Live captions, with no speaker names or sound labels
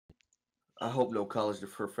I hope no college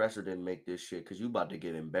professor didn't make this shit, because you about to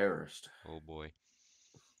get embarrassed. Oh boy.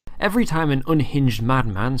 Every time an unhinged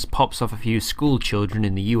madman pops off a few school children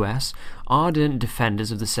in the US, ardent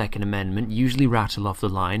defenders of the Second Amendment usually rattle off the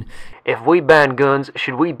line, "If we ban guns,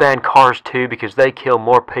 should we ban cars too because they kill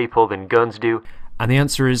more people than guns do?" And the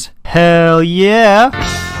answer is, hell yeah!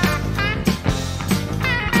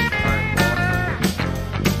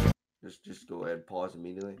 Just go ahead and pause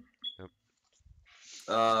immediately. Yep.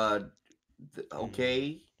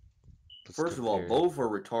 Okay. Let's First of all, compare. both are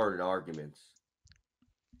retarded arguments.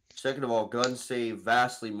 Second of all, guns save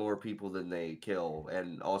vastly more people than they kill,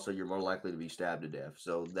 and also you're more likely to be stabbed to death.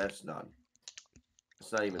 So that's not.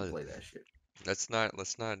 Let's not even play that shit. Let's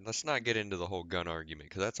not get into the whole gun argument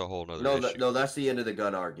because that's a whole nother No, issue. no, that's the end of the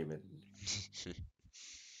gun argument.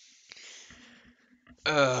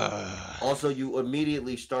 Also, you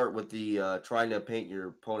immediately start with the trying to paint your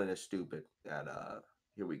opponent as stupid. And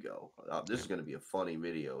here we go. This is going to be a funny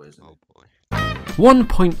video, isn't it? Oh boy.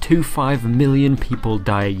 1.25 million people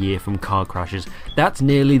die a year from car crashes. That's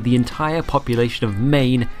nearly the entire population of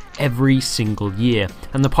Maine every single year,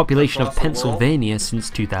 and the population of Pennsylvania since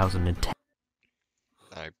 2010.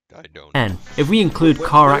 I don't. And if we include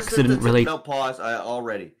car accident related... No, pause.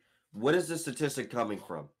 Already. What is this statistic coming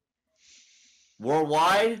from?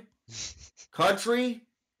 Worldwide? Country?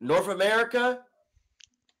 North America?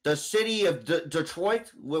 The city of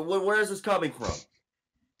Detroit? Where is this coming from?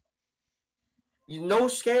 No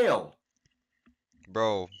scale.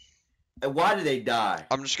 Bro. And why do they die?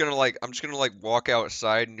 I'm just gonna walk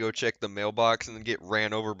outside and go check the mailbox and then get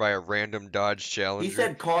ran over by a random Dodge Challenger. He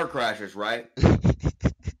said car crashes, right?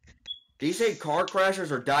 Did he say car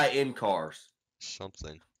crashes or die in cars?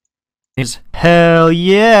 Something. Is hell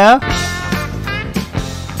yeah!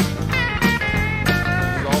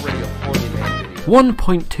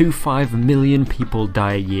 1.25 million people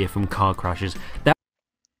die a year from car crashes.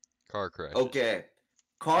 Car crashes. Okay.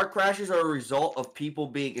 Car crashes are a result of people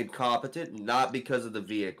being incompetent, not because of the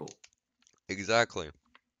vehicle. Exactly.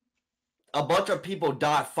 A bunch of people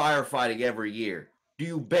die firefighting every year. Do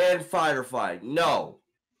you ban firefighting? No.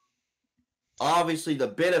 Obviously, the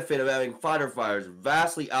benefit of having fighter fires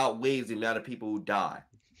vastly outweighs the amount of people who die.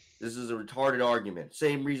 This is a retarded argument.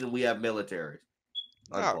 Same reason we have militaries.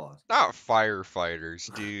 Not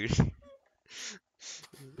firefighters, dude.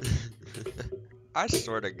 I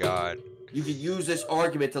swear to God. You could use this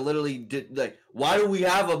argument to literally, why do we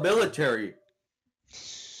have a military?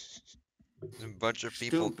 A bunch of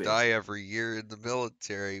people die every year in the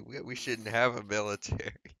military. We shouldn't have a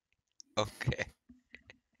military. Okay.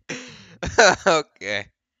 Okay.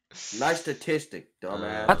 Nice statistic,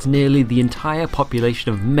 dumbass. That's nearly the entire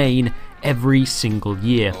population of Maine every single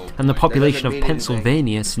year, and the population of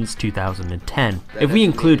Pennsylvania since 2010. If we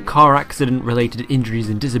include car accident-related injuries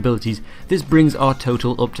and disabilities, this brings our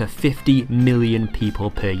total up to 50 million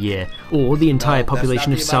people per year, or the entire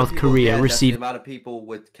population of South Korea received... That's the amount of people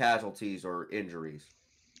with casualties or injuries.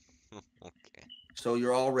 Okay. So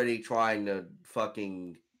you're already trying to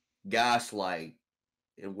fucking gaslight.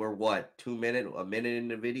 And we're what, a minute in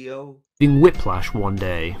the video? Being whiplash one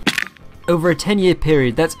day. Over a 10-year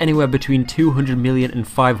period, that's anywhere between 200 million and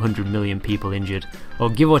 500 million people injured,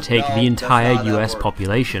 or give or take the entire US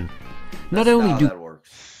population. Not only do... that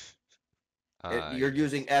works. You're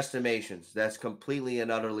using estimations. That's completely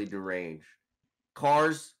and utterly deranged.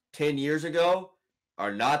 Cars 10 years ago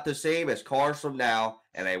are not the same as cars from now,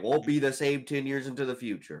 and they won't be the same 10 years into the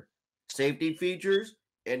future. Safety features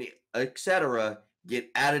and etc.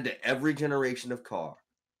 get added to every generation of car.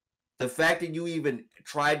 The fact that you even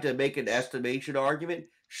tried to make an estimation argument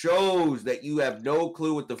shows that you have no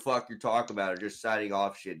clue what the fuck you're talking about, or just citing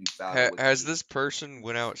off shit you found. Has this person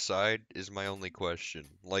went outside is my only question.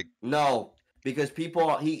 Like, no, because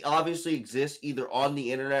he obviously exists either on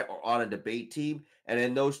the internet or on a debate team, and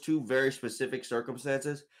in those two very specific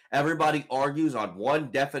circumstances, everybody argues on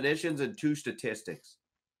 1, definitions, and 2, statistics.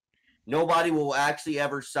 Nobody will actually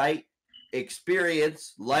ever cite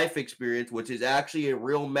life experience, which is actually a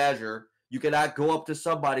real measure. You cannot go up to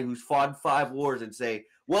somebody who's fought in 5 wars and say,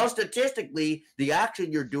 well, statistically, the action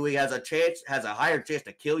you're doing has a higher chance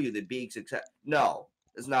to kill you than being successful. No,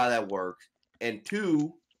 that's not how that works. And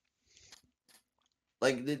 2,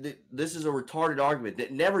 like, this is a retarded argument.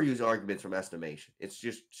 That never use arguments from estimation. It's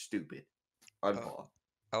just stupid. Unpause.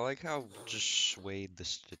 I like how just swayed the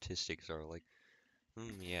statistics are. Like,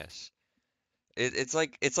 yes. It's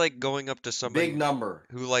like going up to somebody big number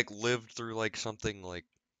who like lived through like something like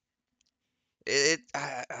it's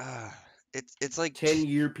like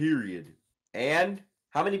 10-year period. And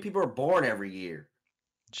how many people are born every year?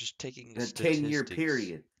 Just taking the 10-year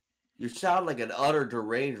period. You sound like an utter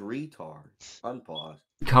deranged retard. Unpause.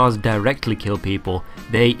 Cars directly kill people,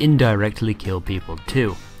 they indirectly kill people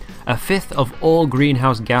too. A fifth of all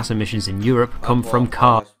greenhouse gas emissions in Europe come from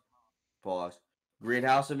cars. Pause.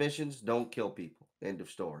 Greenhouse emissions don't kill people. End of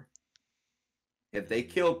story. If they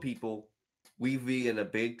kill people, we be in a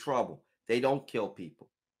big trouble. They don't kill people.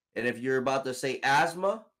 And if you're about to say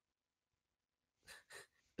asthma,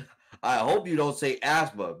 I hope you don't say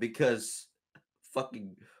asthma because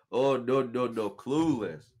fucking, oh, no,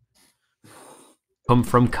 clueless. Come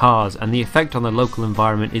from cars, and the effect on the local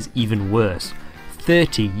environment is even worse.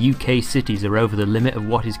 30 UK cities are over the limit of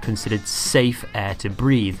what is considered safe air to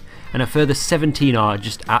breathe, and a further 17 are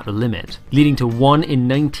just at the limit, leading to 1 in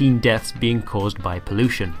 19 deaths being caused by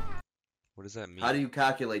pollution. What does that mean? How do you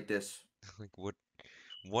calculate this? Like what?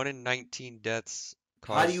 1 in 19 deaths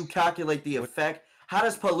cause... How do you calculate the effect? How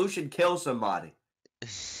does pollution kill somebody?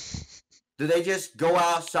 Do they just go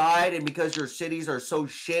outside and because your cities are so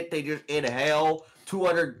shit, they just inhale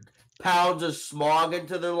 200 pounds of smog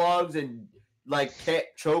into their lungs and like can't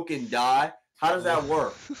choke and die? How does that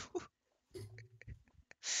work?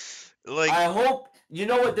 Like, I hope, you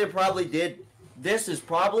know what they probably did? This is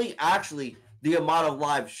probably actually the amount of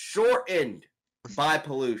lives shortened by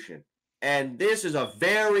pollution. And this is a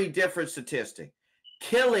very different statistic.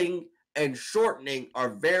 Killing and shortening are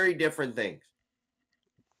very different things.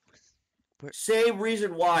 Same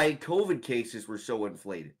reason why COVID cases were so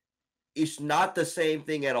inflated. It's not the same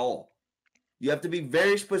thing at all. You have to be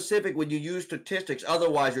very specific when you use statistics,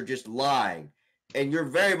 otherwise you're just lying. And you're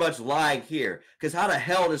very much lying here. Because how the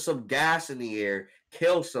hell does some gas in the air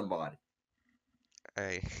kill somebody?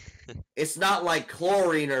 It's not like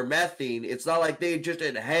chlorine or methane. It's not like they just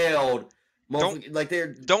inhaled. They're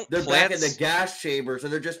back in the gas chambers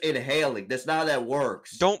and they're just inhaling. That's not how that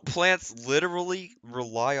works. Don't plants literally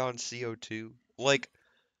rely on CO2? Like,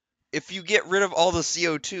 if you get rid of all the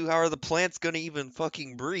CO2, how are the plants gonna even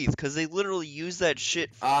fucking breathe? Because they literally use that shit.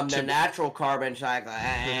 The natural carbon cycle.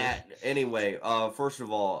 Anyway, first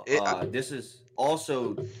of all, this is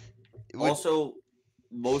also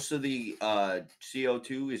most of the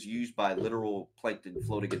CO2 is used by literal plankton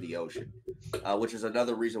floating in the ocean, which is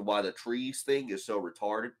another reason why the trees thing is so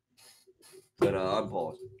retarded. But I'm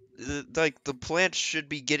paused. Like, the plants should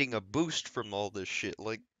be getting a boost from all this shit.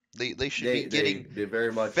 Like, they should be getting they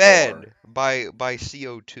very much fed by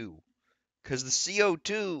CO2. Because the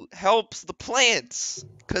CO2 helps the plants.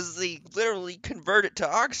 Because they literally convert it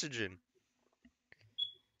to oxygen.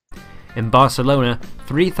 In Barcelona,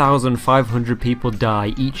 3,500 people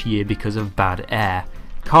die each year because of bad air.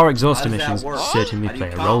 Car exhaust emissions certainly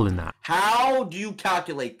play a role in that. How do you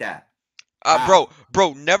calculate that?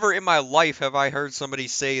 Bro, never in my life have I heard somebody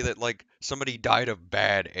say that, like, somebody died of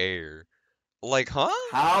bad air. Like, huh?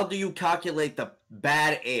 How do you calculate the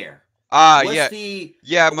bad air? What's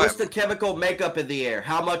the chemical makeup in the air?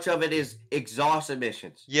 How much of it is exhaust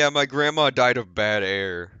emissions? Yeah, my grandma died of bad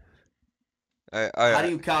air. How do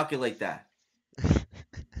you calculate that?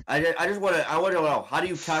 I want to know, how do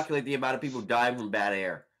you calculate the amount of people dying from bad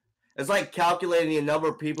air? It's like calculating the number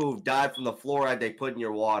of people who've died from the fluoride they put in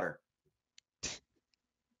your water.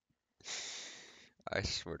 I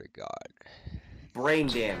swear to God. Brain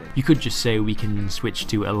damage. You could just say we can switch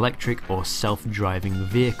to electric or self-driving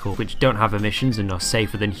vehicles, which don't have emissions and are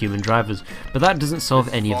safer than human drivers, but that doesn't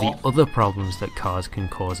solve any of the other problems that cars can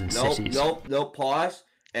cause in cities. Nope, pause.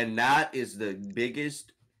 And that is the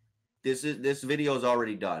biggest. This video is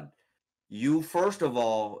already done. You first of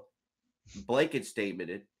all blanket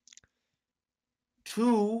statemented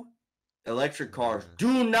 2 electric cars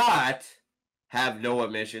do not have no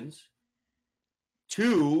emissions.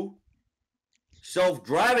 2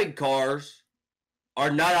 self-driving cars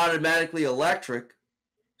are not automatically electric.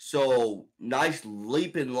 So nice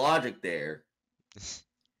leap in logic there.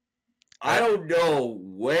 I don't know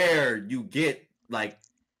where you get like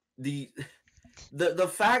the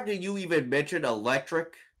fact that you even mentioned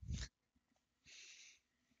electric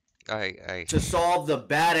to solve the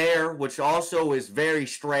bad air, which also is very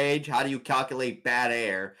strange. How do you calculate bad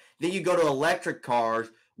air? Then you go to electric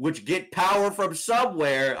cars, which get power from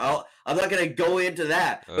somewhere. I'm not going to go into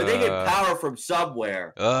that, but they get power from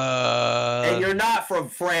somewhere. And you're not from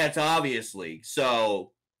France, obviously.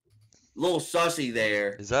 So, a little sussy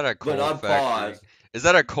there. Is that a coal factory? Is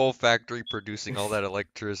that a coal factory producing all that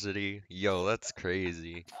electricity? Yo, that's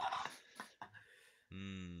crazy.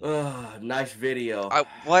 Nice video.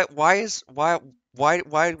 Why do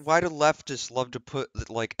leftists love to put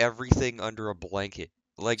like everything under a blanket?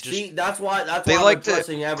 Like just See, that's why they I'm like to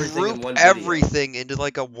addressing everything in group one video. everything into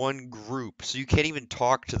like a one group, so you can't even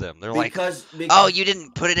talk to them. They're like, Because "Oh, you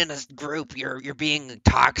didn't put it in a group. You're being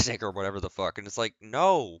toxic or whatever the fuck." And it's like,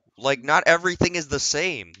 no, like not everything is the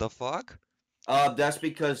same. The fuck? that's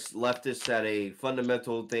because leftists had a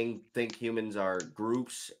fundamental thing, think humans are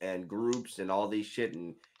groups and all these shit,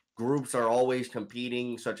 and groups are always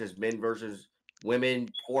competing, such as men versus women,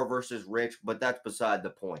 poor versus rich, but that's beside the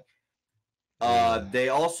point. They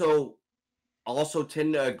also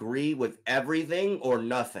tend to agree with everything or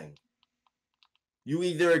nothing. You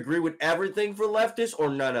either agree with everything for leftists or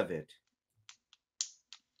none of it.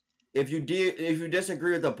 If you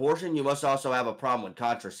disagree with abortion, you must also have a problem with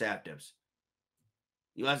contraceptives.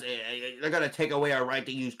 You must they're gonna take away our right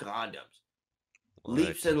to use condoms. What?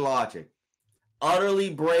 Leaps in logic, utterly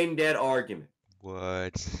brain dead argument,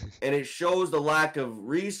 What? and it shows the lack of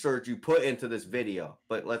research you put into this video.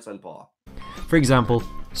 But let's unpause. For example,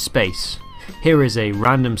 space. Here is a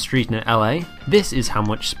random street in LA. This is how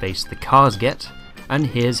much space the cars get, and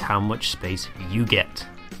here's how much space you get.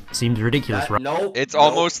 Seems ridiculous, right? No, It's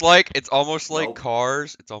almost like Nope.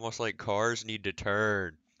 cars. It's almost like cars need to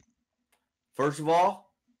turn. First of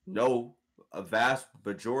all, no. A vast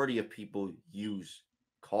majority of people use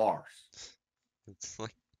cars. It's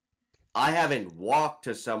like I haven't walked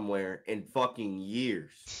to somewhere in fucking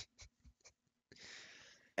years.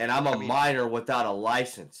 And I'm a minor without a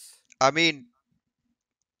license. I mean,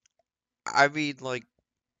 like,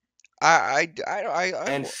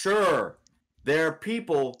 And sure, there are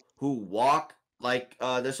people who walk, like,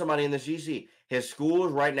 there's somebody in the GC. His school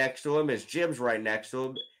is right next to him. His gym's right next to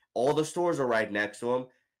him. All the stores are right next to him.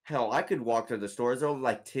 Hell, I could walk to the stores. They're only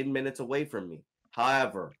like 10 minutes away from me.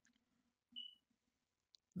 However,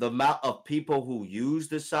 the amount of people who use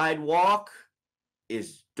the sidewalk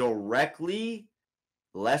is directly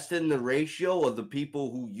less than the ratio of the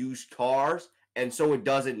people who use cars, and so it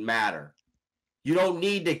doesn't matter. You don't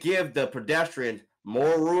need to give the pedestrians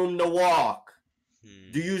more room to walk.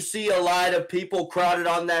 Do you see a line of people crowded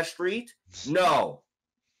on that street? No.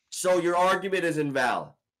 So your argument is invalid.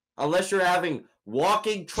 Unless you're having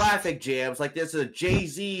walking traffic jams like this is a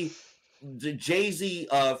Jay-Z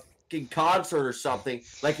concert or something,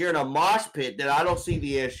 like you're in a mosh pit, then I don't see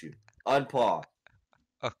the issue. Unpause.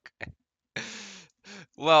 Okay.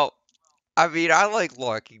 Well, I mean, I like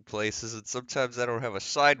walking places, and sometimes I don't have a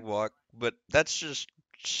sidewalk, but that's just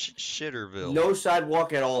Shitterville. No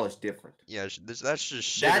sidewalk at all is different. Yeah, that's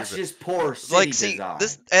just Shitterville. That's just poor city like, see, design.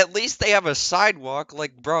 at least they have a sidewalk.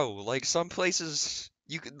 Like, bro, like some places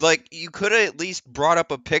you could have at least brought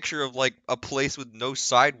up a picture of like a place with no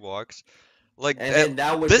sidewalks. Like, and then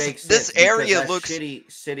that would make sense. This area that's looks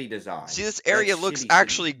shitty city design. See, this area looks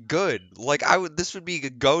actually good. Like, this would be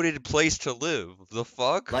a goated place to live. The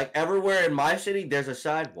fuck? Like everywhere in my city, there's a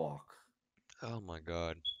sidewalk. Oh my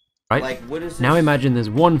god. Right? Like, what is this? Now imagine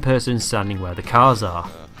there's one person standing where the cars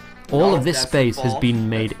are. All of this space has been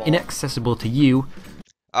made inaccessible to you.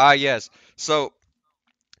 Ah, yes. So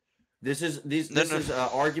this is an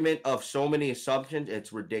argument of so many assumptions.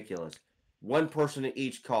 It's ridiculous. One person in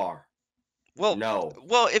each car. Well, no.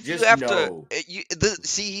 Well, if Just you have no. to,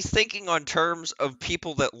 see, he's thinking on terms of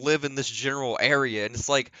people that live in this general area, and it's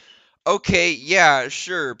like, okay, yeah,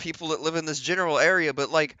 sure, people that live in this general area, but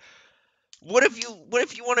like, what if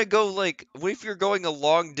you want to go, like, what if you're going a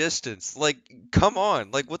long distance? Like, come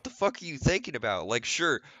on, like, what the fuck are you thinking about? Like,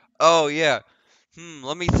 sure, oh yeah,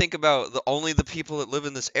 let me think about only the people that live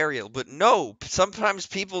in this area. But no, sometimes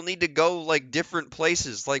people need to go like different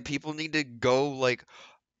places. Like, people need to go like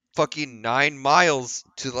fucking 9 miles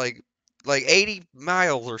to like 80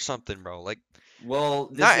 miles or something, bro. Like, well,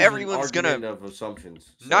 this not is everyone's an argument gonna of assumptions.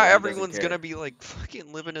 So not everyone's gonna be like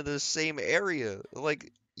fucking living in the same area.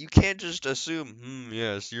 Like, you can't just assume,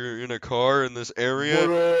 yes, you're in a car in this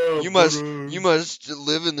area. You must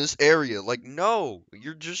live in this area. Like, no,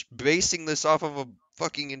 you're just basing this off of a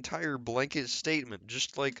fucking entire blanket statement.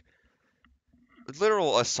 Just like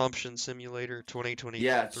literal assumption simulator 2023.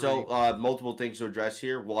 Yeah, so multiple things to address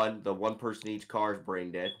here. One, the one person in each car is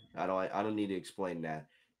brain dead. I don't need to explain that.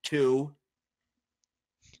 Two,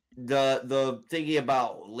 the thinking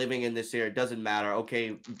about living in this area doesn't matter.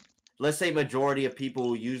 Okay, let's say majority of people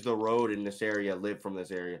who use the road in this area live from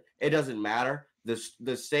this area. It doesn't matter.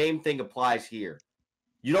 The same thing applies here.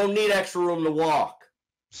 You don't need extra room to walk.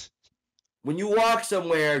 When you walk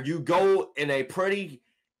somewhere, you go in a pretty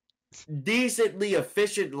decently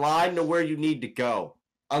efficient line to where you need to go,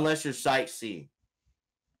 unless you're sightseeing.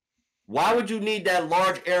 Why would you need that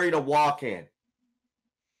large area to walk in?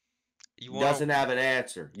 Doesn't have an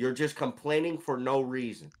answer. You're just complaining for no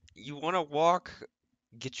reason. You want to walk?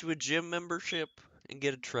 Get you a gym membership and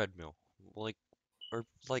get a treadmill. Like, or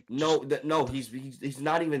like No, no, he's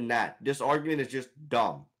not even that. This argument is just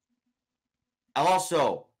dumb.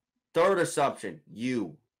 Also, third assumption,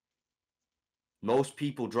 most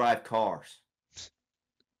people drive cars.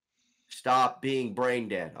 Stop being brain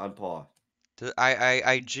dead. Unpause.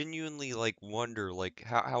 I genuinely like wonder like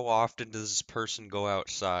how often does this person go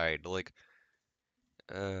outside? Like,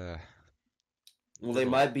 uh, Well, they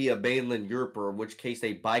little, might be a mainland Europer, in which case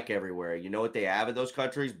they bike everywhere. You know what they have in those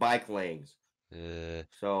countries? Bike lanes. uh,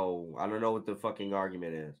 So I don't know what the fucking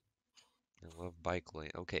argument is. I love bike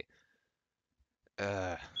lane. Okay.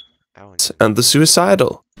 I don't even And the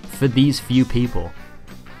suicidal. For these few people.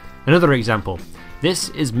 Another example. This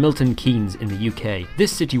is Milton Keynes in the UK.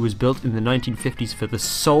 This city was built in the 1950s for the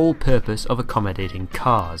sole purpose of accommodating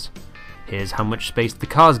cars. Here's how much space the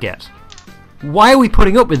cars get. Why are we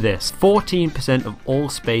putting up with this? 14% of all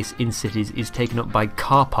space in cities is taken up by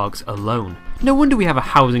car parks alone. No wonder we have a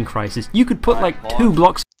housing crisis. You could put like 2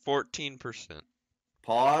 blocks. 14%.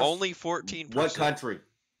 Pause. Only 14%. What country?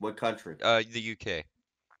 What country? The UK.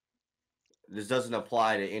 This doesn't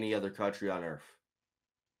apply to any other country on Earth.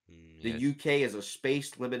 The Yes. UK is a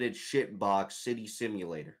space-limited shitbox city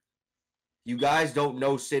simulator. You guys don't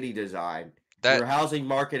know city design. Your housing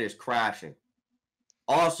market is crashing.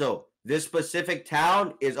 Also, this specific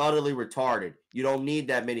town is utterly retarded. You don't need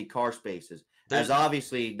that many car spaces, as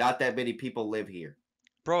obviously not that many people live here.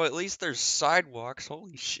 Bro, at least there's sidewalks.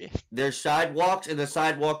 Holy shit. There's sidewalks, and the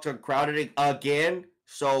sidewalks are crowded again.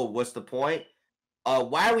 So what's the point?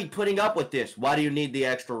 Why are we putting up with this? Why do you need the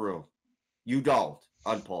extra room? You don't.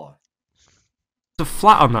 Unpause.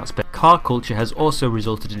 Flat on that space. Car culture has also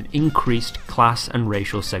resulted in increased class and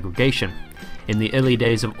racial segregation. In the early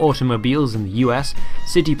days of automobiles in the US,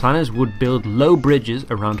 city planners would build low bridges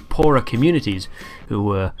around poorer communities who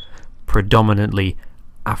were predominantly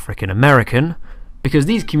African American because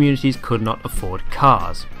these communities could not afford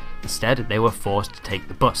cars. Instead, they were forced to take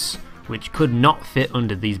the bus, which could not fit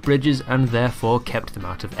under these bridges and therefore kept them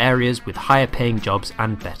out of areas with higher paying jobs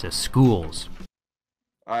and better schools.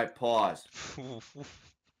 Alright, pause.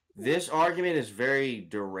 This argument is very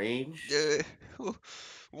deranged.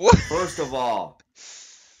 What? First of all,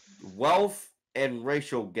 wealth and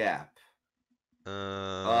racial gap.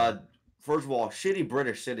 First of all, shitty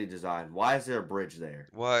British city design. Why is there a bridge there?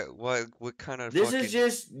 What kind of This is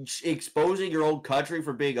just exposing your own country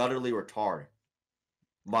for being utterly retarded.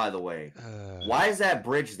 By the way, why is that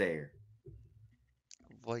bridge there?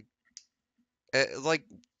 Like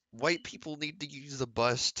white people need to use the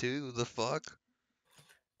bus too. The fuck?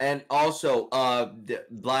 And also, the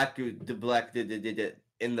black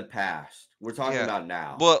in the past. We're talking about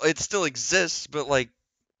now. Well, it still exists, but like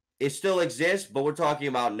it still exists, but we're talking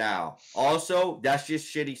about now. Also, that's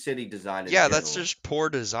just shitty city design. Yeah, that's just poor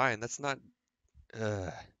design. That's not.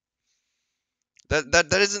 That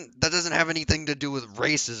doesn't have anything to do with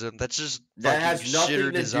racism. That's just that has nothing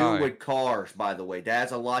to design. do with cars, by the way. That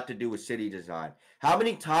has a lot to do with city design. How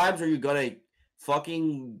many times are you gonna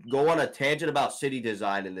fucking go on a tangent about city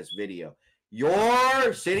design in this video?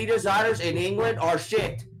 Your city designers in England are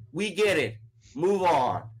shit. We get it. Move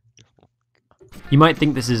on. You might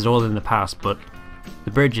think this is all in the past, but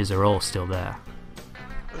the bridges are all still there.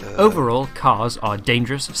 Overall, cars are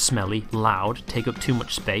dangerous, smelly, loud, take up too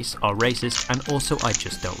much space, are racist, and also I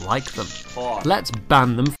just don't like them. Pause. Let's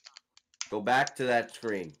ban them. Go back to that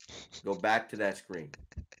screen. Go back to that screen.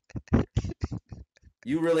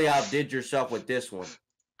 You really outdid yourself with this one.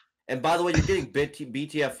 And by the way, you're getting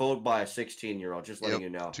BTFO'd by a 16-year-old, just letting you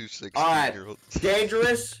know. Two 16-year-olds. Alright,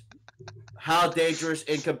 dangerous? How dangerous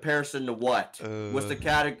in comparison to what? What's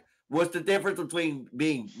the difference between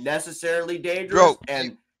being necessarily dangerous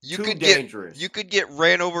and too dangerous? You could get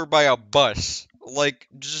ran over by a bus. Like,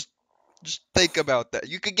 just think about that.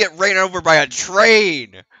 You could get ran over by a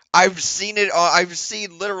train. I've seen it. I've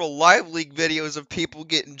seen literal live leak videos of people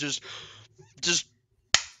getting just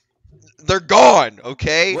they're gone.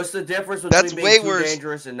 Okay. What's the difference between being too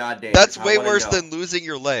dangerous and not dangerous? That's way worse than losing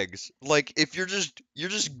your legs. Like, if you're just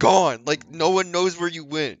gone. Like, no one knows where you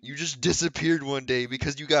went. You just disappeared one day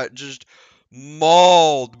because you got just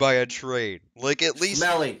mauled by a train. Like, at least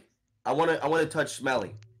smelly. I want to touch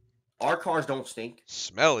smelly. Our cars don't stink.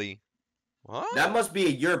 Smelly. What? That must be a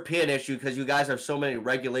European issue because you guys have so many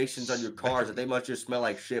regulations on your cars that they must just smell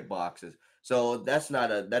like shit boxes. So that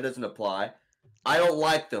doesn't apply. I don't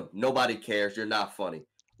like them. Nobody cares. You're not funny.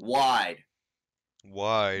 Wide.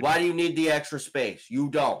 Why do you need the extra space? You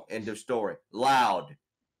don't. End of story. Loud.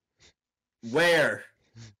 Where?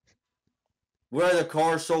 Where are the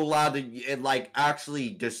cars so loud that it like actually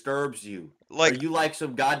disturbs you? Like, Are you like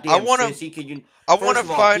some goddamn I wanna, sissy? Can you? I First wanna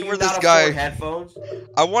of all, can find you where this not afford guy, headphones?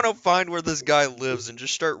 I wanna find where this guy lives and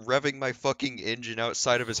just start revving my fucking engine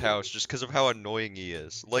outside of his house just because of how annoying he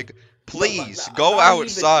is. Like, No, please go not even,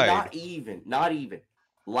 outside. not even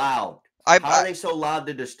loud. I, How are they so loud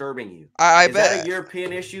they're disturbing you? I Is that a bet.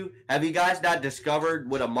 European issue? Have you guys not discovered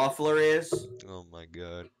what a muffler is? Oh my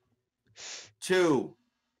god. 2,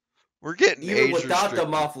 We're getting even age without the restricted.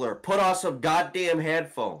 muffler, put on some goddamn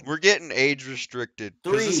headphones. We're getting age restricted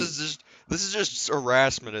because 3, this is just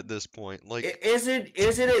harassment at this point. Like, isn't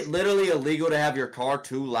it literally illegal to have your car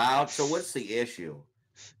too loud? So what's the issue?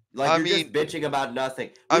 Like, I you're mean, just bitching about nothing.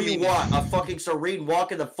 I What do you mean, want? A fucking serene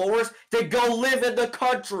walk in the forest? Then go live in the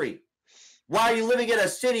country. Why are you living in a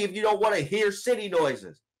city if you don't want to hear city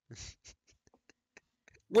noises?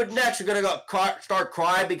 What next? You're going to start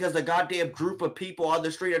crying because the goddamn group of people on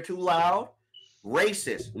the street are too loud?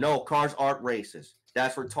 Racist. No, cars aren't racist.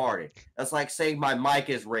 That's retarded. That's like saying my mic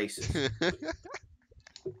is racist.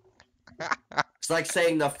 It's like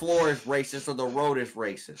saying the floor is racist or the road is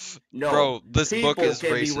racist. No, bro, this book people is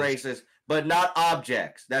can be racist. racist, but not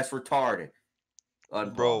objects. That's retarded.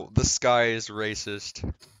 Unpause. Bro, the sky is racist.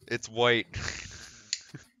 It's white.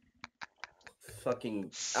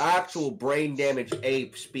 Fucking actual brain damaged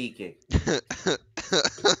ape speaking.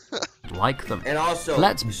 Like them. And also,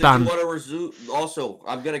 Let's since ban. you want to resume, also,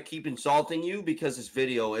 I'm gonna keep insulting you because this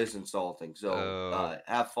video is insulting. So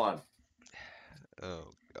have fun.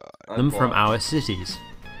 Oh god. Them from our cities.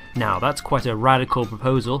 Now, that's quite a radical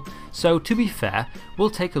proposal, so to be fair, we'll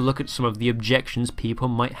take a look at some of the objections people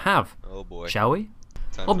might have. Oh boy. Shall we?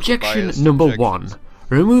 Time for the Objection biased number objections. 1.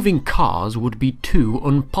 Removing cars would be too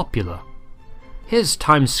unpopular. Here's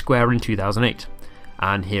Times Square in 2008,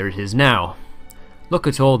 and here it is now. Look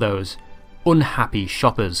at all those unhappy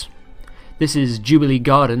shoppers. This is Jubilee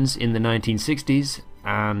Gardens in the 1960s,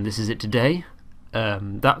 and this is it today.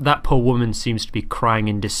 That poor woman seems to be crying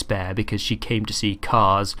in despair because she came to see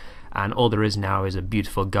cars, and all there is now is a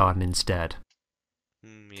beautiful garden instead.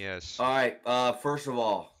 Yes. All right. First of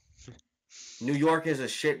all, New York is a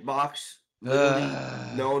shit box, literally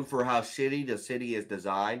known for how shitty the city is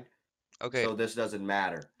designed. Okay. So this doesn't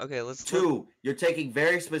matter. Okay, let's 2, you're taking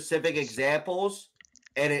very specific examples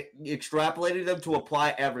and extrapolating them to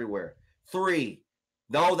apply everywhere. 3,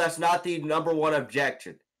 no, that's not the number one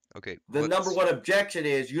objection. Okay. The number one objection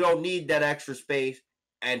is you don't need that extra space,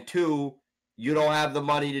 and 2, you don't have the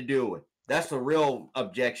money to do it. That's the real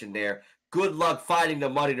objection there. Good luck finding the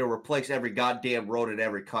money to replace every goddamn road in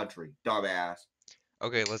every country, dumbass.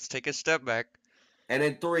 Okay, let's take a step back. And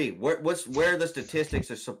then 3, where are the statistics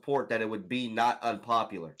to support that it would be not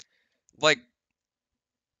unpopular? Like,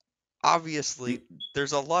 obviously,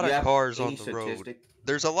 there's a lot of cars on the road.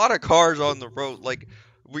 There's a lot of cars on the road. Like,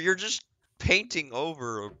 where you're just painting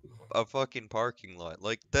over a fucking parking lot.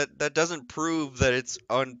 Like, that doesn't prove that it's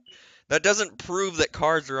that doesn't prove that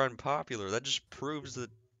cars are unpopular. That just proves that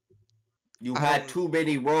you had too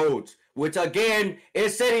many roads, which again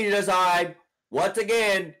is city design. Once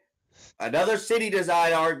again, another city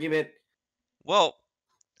design argument. Well,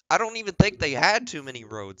 I don't even think they had too many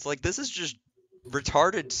roads. Like, this is just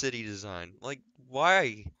retarded city design. Like,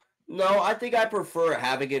 why? No, I think I prefer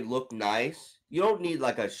having it look nice. You don't need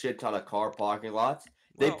like a shit ton of car parking lots.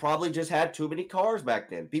 They probably just had too many cars back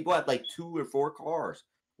then. People had like 2 or 4 cars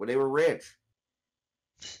when they were rich.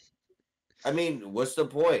 I mean, what's the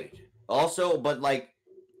point? Also, but like,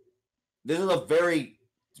 this is a very,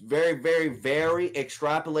 very, very, very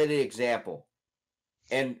extrapolated example.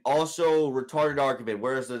 And also retarded argument.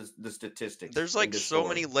 Where's the statistics? There's like so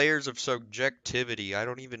many layers of subjectivity. I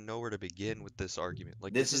don't even know where to begin with this argument.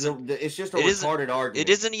 Like, it's just a retarded argument. It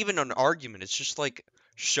isn't even an argument. It's just like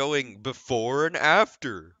showing before and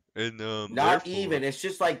after. And not even. It's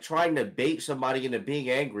just like trying to bait somebody into being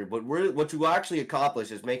angry. But what you actually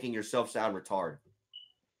accomplish is making yourself sound retarded.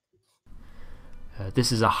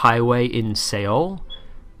 This is a highway in Seoul.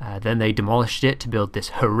 Then they demolished it to build this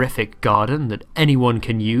horrific garden that anyone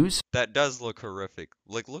can use. That does look horrific.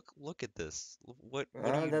 Like, look at this. What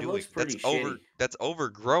are you doing? That's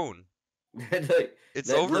overgrown. It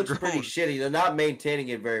looks pretty shitty. They're not maintaining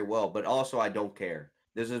it very well, but also I don't care.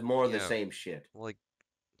 This is more of the same shit. Like,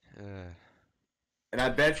 and I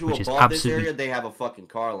bet you above this area they have a fucking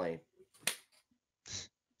car lane.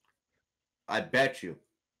 I bet you.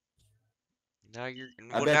 I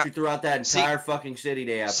bet you throughout that entire fucking city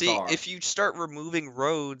they have cars. See, if you start removing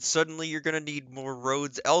roads, suddenly you're gonna need more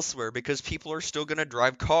roads elsewhere because people are still gonna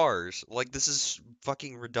drive cars. Like, this is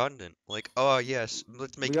fucking redundant. Like, oh yes,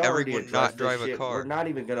 let's make everyone not drive a car. We're not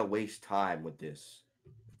even gonna waste time with this.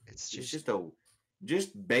 It's just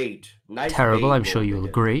bait. Nice terrible, bait I'm sure you'll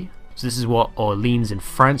agree. So this is what Orleans in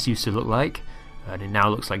France used to look like, and it now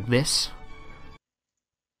looks like this.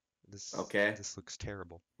 This looks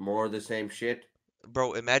terrible. More of the same shit.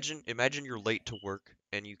 Bro, imagine you're late to work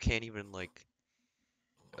and you can't even like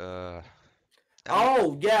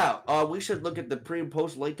Oh yeah, we should look at the pre and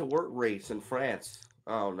post late to work rates in France.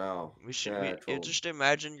 Oh no. just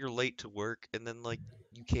imagine you're late to work and then like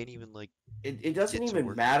you can't even like it doesn't get to even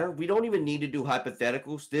work. matter. We don't even need to do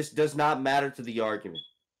hypotheticals. This does not matter to the argument.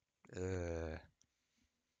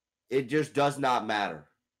 It just does not matter.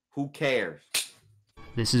 Who cares?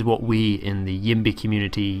 This is what we in the Yimby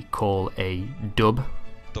community call a dub.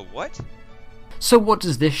 The what? So what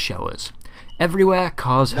does this show us? Everywhere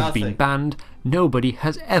cars have been Nothing. banned, nobody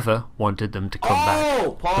has ever wanted them to come back.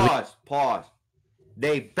 Oh, pause.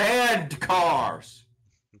 They banned cars.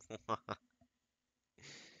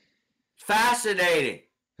 Fascinating.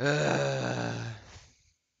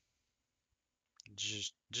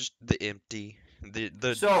 Just the empty.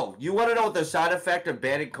 The So, you want to know what the side effect of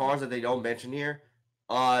banning cars that they don't mention here?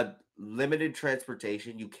 Limited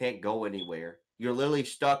transportation. You can't go anywhere. You're literally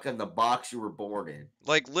stuck in the box you were born in.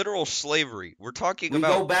 like literal slavery. We're talking We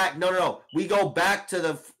about go back. No. We go back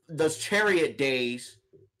to the chariot days,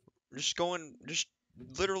 just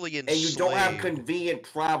literally enslaved. and you don't have convenient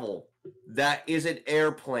travel. That is an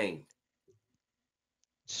airplane.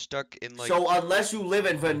 Stuck in like. So unless you live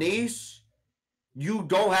in Venice, you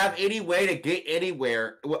don't have any way to get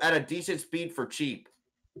anywhere at a decent speed for cheap.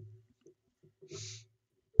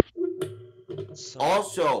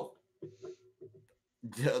 Also,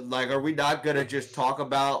 like, are we not gonna just talk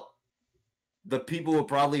about the people who are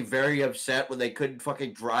probably very upset when they couldn't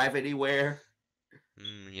fucking drive anywhere?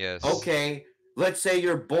 Yes. Okay, let's say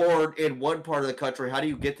you're bored in one part of the country. How do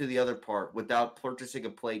you get to the other part without purchasing a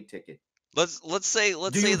plane ticket? Let's say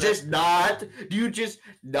Do you just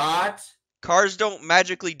not? Cars don't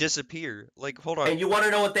magically disappear. Like, hold on. And you want to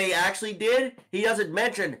know what they actually did? He doesn't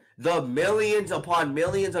mention the millions upon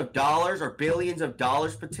millions of dollars, or billions of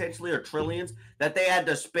dollars potentially, or trillions, that they had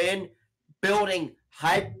to spend building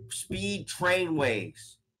high-speed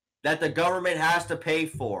trainways that the government has to pay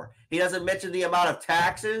for. He doesn't mention the amount of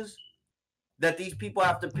taxes that these people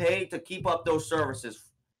have to pay to keep up those services.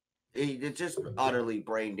 It's just utterly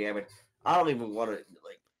brain damaged. I don't even want to,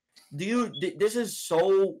 like, this is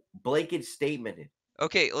so blanket statemented.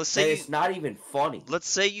 Okay, let's say it's not even funny. Let's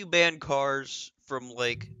say you ban cars from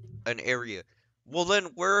like an area. Well, then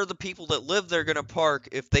where are the people that live there gonna park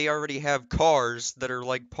if they already have cars that are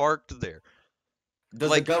like parked there? Does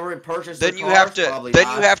like, the government purchase then the you cars? have to Probably then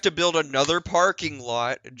not. you have to build another parking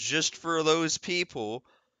lot just for those people.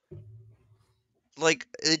 Like,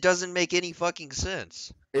 it doesn't make any fucking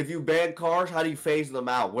sense. If you ban cars, how do you phase them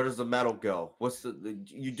out? Where does the metal go? Do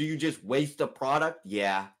you just waste the product?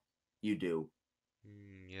 Yeah, you do.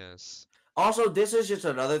 Yes. Also, this is just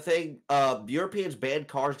another thing. Europeans ban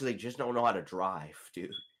cars because they just don't know how to drive,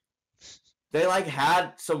 dude. They like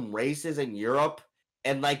had some races in Europe,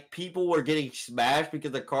 and like people were getting smashed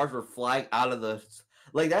because the cars were flying out of the.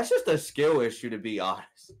 Like, that's just a skill issue, to be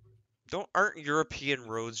honest. Aren't European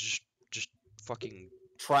roads just fucking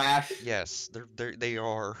trash? Yes, they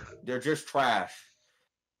are. They're just trash.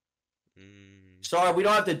 Sorry, we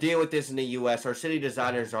don't have to deal with this in the U.S. Our city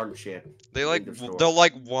designers aren't shit. They'll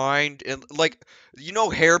like wind and like, you know,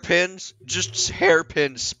 hairpins, just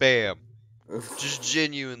hairpin spam. Just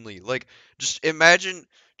genuinely, like, just imagine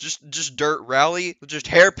just dirt rally, just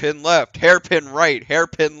hairpin left, hairpin right,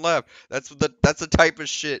 hairpin left. That's the type of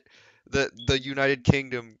shit that the United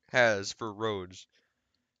Kingdom has for roads.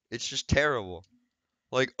 It's just terrible.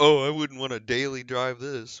 Like, oh, I wouldn't want to daily drive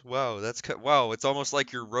this. Wow, wow. It's almost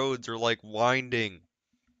like your roads are like winding.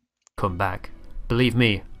 Come back. Believe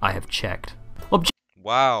me, I have checked.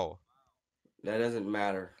 Wow. That doesn't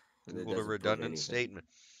matter. What a redundant statement.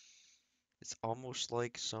 It's almost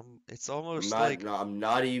like I'm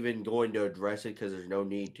not even going to address it because there's no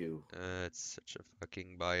need to. It's such a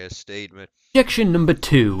fucking biased statement. Objection number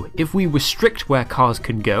 2. If we restrict where cars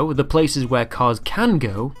can go, the places where cars can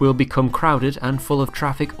go will become crowded and full of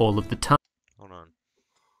traffic all of the time. Hold on.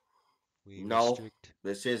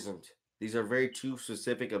 This isn't. These are very two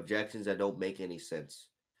specific objections that don't make any sense.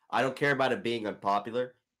 I don't care about it being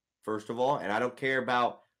unpopular, first of all, and I don't care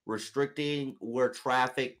about restricting where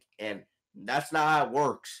traffic, and that's not how it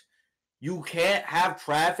works. You can't have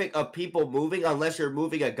traffic of people moving unless you're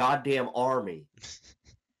moving a goddamn army.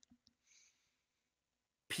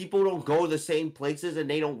 People don't go the same places and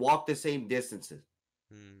they don't walk the same distances.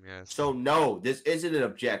 Yes. So no, this isn't an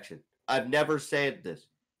objection. I've never said this.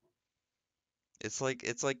 It's like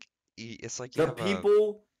the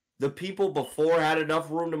people before had enough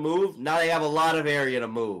room to move. Now they have a lot of area to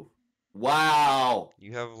move. Wow.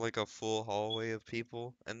 You have like a full hallway of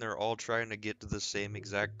people, and they're all trying to get to the same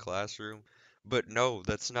exact classroom. But no,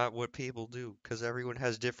 that's not what people do, because everyone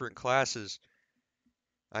has different classes.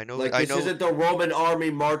 Like, I this know, isn't the Roman army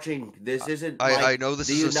marching. This isn't I like know this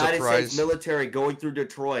the is a United States surprise. military going through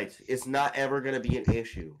Detroit. It's not ever going to be an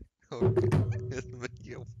issue. Okay.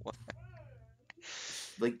 You-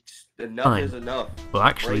 Like, enough time. is enough. Well,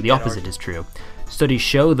 actually, Break the that opposite argument. is true. Studies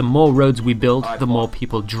show the more roads we build, All right, the more pause.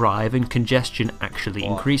 people drive, and congestion actually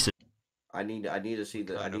Pause. increases. I need to see What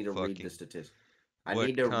the. I kind need of to read the fucking, statistic. I what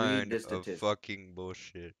need to read kind the of statistic. fucking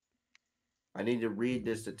bullshit? I need to read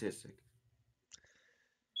this statistic.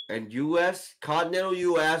 And U.S. continental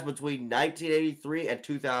U.S. between 1983 and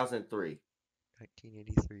 2003.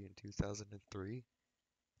 1983 and 2003?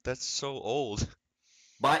 That's so old.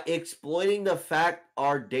 By exploiting the fact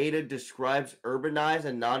our data describes urbanized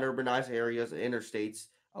and non-urbanized areas and interstates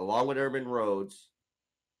along with urban roads,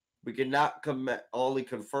 we cannot only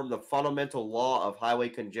confirm the fundamental law of highway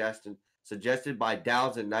congestion suggested by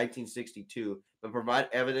Downs in 1962, but provide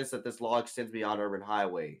evidence that this law extends beyond urban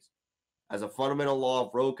highways. As a fundamental law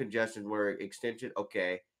of road congestion, where extension,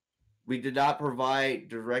 okay, we did not provide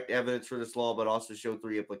direct evidence for this law, but also show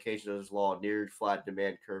three implications of this law: near flat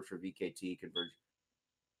demand curves for VKT conversion.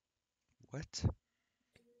 What?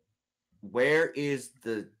 Where is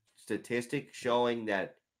the statistic showing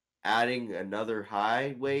that adding another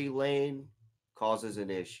highway lane causes an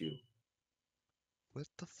issue? What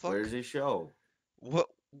the Where fuck? does it show?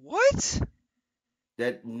 What?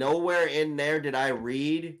 That nowhere in there did I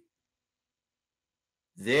read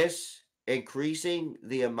this increasing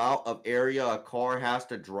the amount of area a car has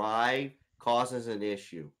to drive causes an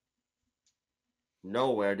issue.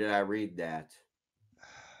 Nowhere did I read that.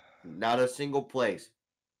 Not a single place.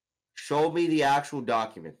 Show me the actual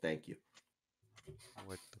document, thank you.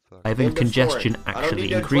 What the fuck? And congestion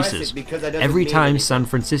actually increases. Every time San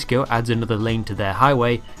Francisco adds another lane to their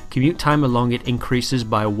highway, commute time along it increases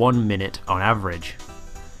by 1 minute on average.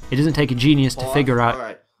 It doesn't take a genius to figure out.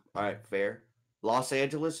 All right, fair. Los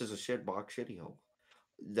Angeles is a shitbox shitty hole.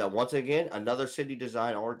 Once again, another city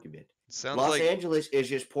design argument. Los Angeles is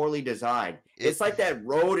just poorly designed. It's like that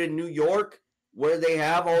road in New York where they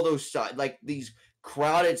have all those like these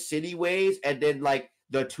crowded city ways, and then like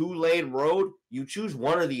the 2-lane road, you choose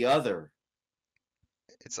one or the other.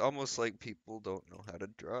 It's almost like people don't know how to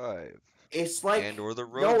drive. It's like, and or the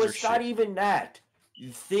roads no, it's not even that.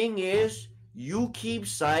 The thing is, you keep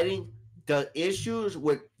citing the issues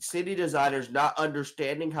with city designers not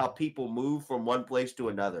understanding how people move from one place to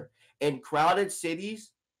another. In crowded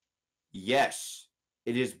cities, yes,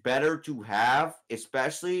 it is better to have,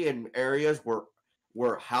 especially in areas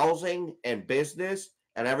where housing and business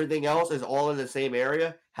and everything else is all in the same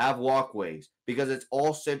area, have walkways because it's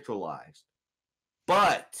all centralized.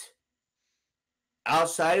 But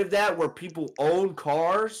outside of that, where people own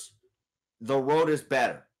cars, the road is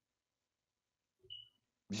better.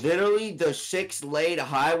 Literally, the 6-lane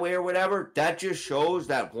highway or whatever, that just shows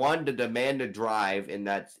that, one, the demand to drive in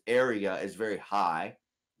that area is very high.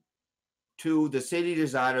 Two, the city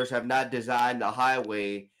designers have not designed the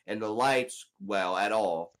highway and the lights well at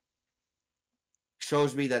all.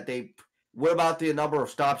 Shows me that what about the number of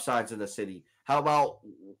stop signs in the city? How about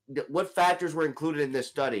what factors were included in this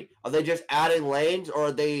study? Are they just adding lanes, or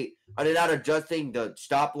are they not adjusting the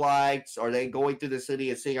stoplights? Are they going through the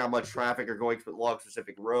city and seeing how much traffic are going along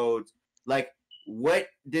specific roads? Like, what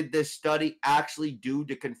did this study actually do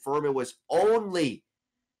to confirm it was only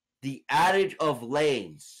the adage of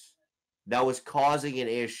lanes that was causing an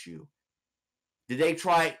issue? Did they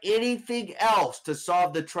try anything else to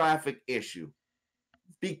solve the traffic issue?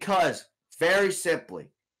 Because, very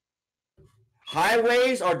simply,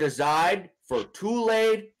 highways are designed for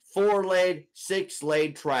 2-lane, 4-lane,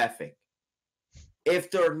 6-lane traffic.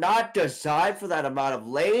 If they're not designed for that amount of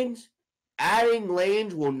lanes, adding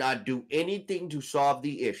lanes will not do anything to solve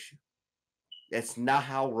the issue. That's not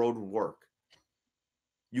how roads work.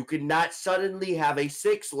 You cannot suddenly have a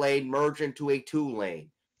 6-lane merge into a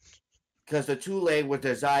 2-lane because the 2-lane was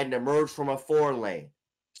designed to merge from a 4-lane.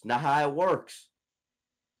 It's not how it works.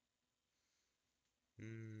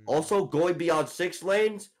 Also, going beyond 6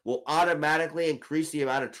 lanes will automatically increase the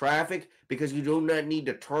amount of traffic because you do not need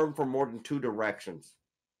to turn for more than 2 directions.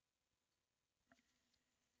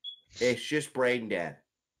 It's just brain dead.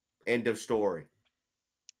 End of story.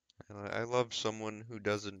 I love someone who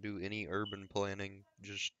doesn't do any urban planning,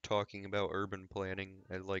 just talking about urban planning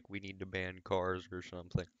and like we need to ban cars or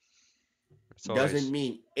something. Doesn't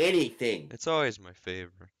mean anything. It's always my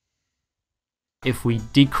favorite. If we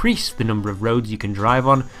decrease the number of roads you can drive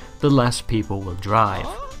on, the less people will drive.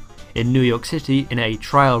 In New York City, in a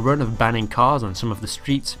trial run of banning cars on some of the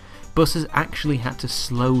streets, buses actually had to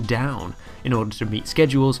slow down in order to meet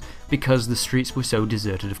schedules because the streets were so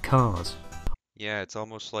deserted of cars. Yeah, it's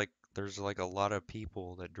almost like there's like a lot of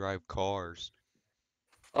people that drive cars.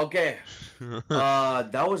 Okay.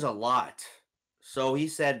 That was a lot. So he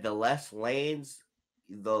said the less lanes,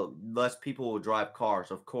 the less people will drive cars,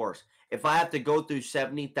 of course. If I have to go through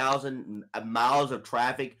 70,000 miles of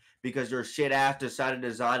traffic because your shit ass decided to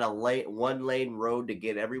design a one lane road to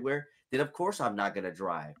get everywhere, then of course I'm not going to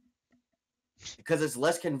drive. Because it's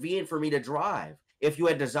less convenient for me to drive. If you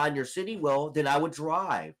had designed your city well, then I would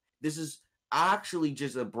drive. This is actually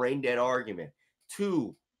just a brain dead argument.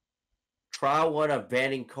 2, trial 1 of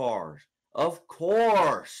banning cars. Of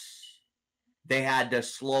course, they had to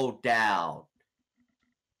slow down.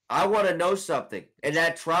 I want to know something. In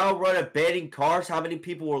that trial run of banning cars, how many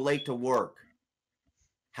people were late to work?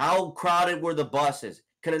 How crowded were the buses?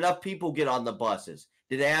 Could enough people get on the buses?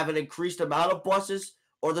 Did they have an increased amount of buses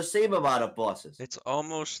or the same amount of buses? It's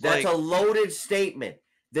almost That's like a loaded statement.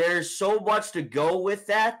 There's so much to go with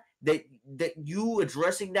that you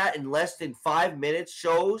addressing that in less than 5 minutes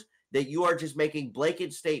shows that you are just making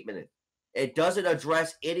blanket statement. It doesn't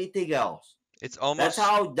address anything else. it's almost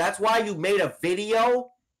That's why you made a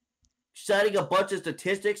video citing a bunch of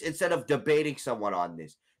statistics instead of debating someone on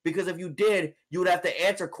this. Because if you did, you would have to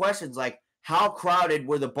answer questions like, how crowded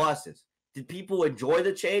were the buses? Did people enjoy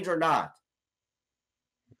the change or not?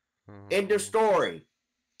 End of story.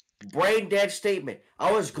 Brain dead statement.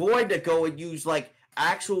 I was going to go and use like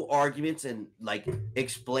actual arguments and like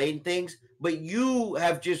explain things, but you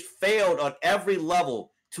have just failed on every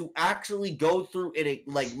level to actually go through and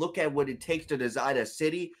like look at what it takes to design a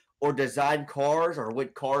city or design cars or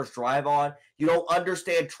what cars drive on. You don't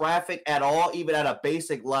understand traffic at all, even at a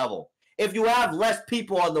basic level. If you have less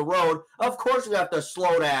people on the road, of course you have to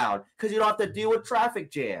slow down because you don't have to deal with traffic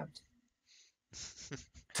jams.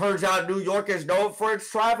 Turns out New York is known for its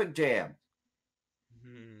traffic jam.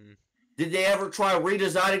 Did they ever try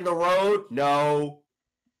redesigning the road? No.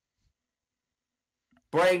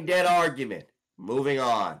 Brain dead argument. Moving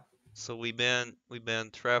on. So we ban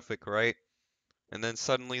traffic, right? And then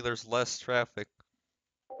suddenly there's less traffic.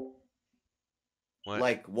 What?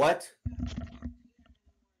 Like what?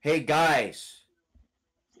 Hey guys,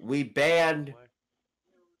 we banned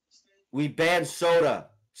soda.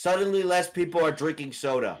 Suddenly less people are drinking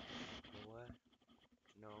soda. What?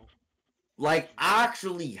 No. Like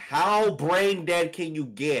actually, how brain dead can you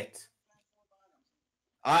get?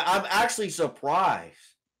 I'm actually surprised.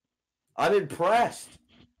 I'm impressed.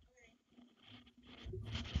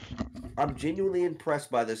 I'm genuinely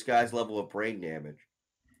impressed by this guy's level of brain damage.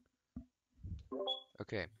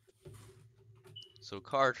 Okay. So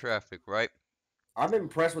car traffic, right? I'm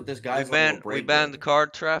impressed with this guy's level of brain We banned damage. car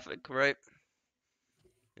traffic, right?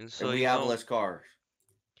 And so And we have less cars.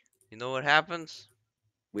 You know what happens?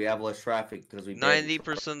 We have less traffic because we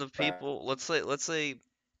 90% of people, let's say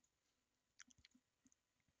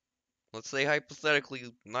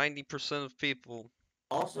hypothetically 90% of people.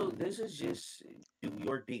 Also, this is just New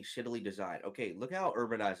York being shittily designed. Okay, look how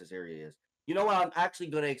urbanized this area is. You know what? I'm actually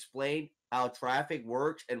going to explain how traffic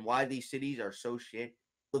works and why these cities are so shit.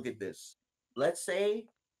 Look at this. Let's say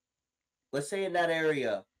in that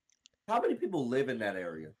area, how many people live in that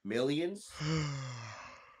area? Millions?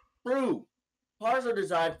 True. Cars are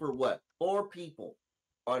designed for what? 4 people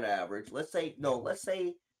on average. Let's say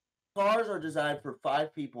cars are designed for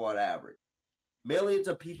 5 people on average. Millions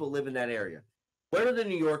of people live in that area. Where do the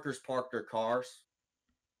New Yorkers park their cars?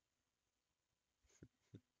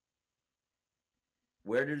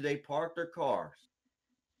 Where do they park their cars?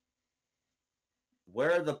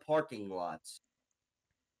 Where are the parking lots?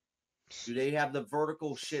 Do they have the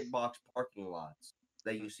vertical shitbox parking lots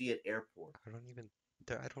that you see at airports?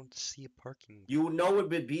 I don't see a parking. You know it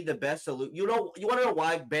would be the best solution. You want to know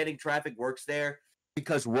why banning traffic works there?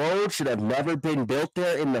 Because roads should have never been built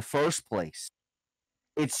there in the first place.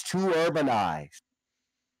 It's too urbanized.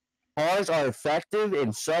 Cars are effective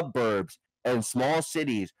in suburbs and small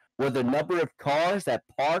cities where the number of cars that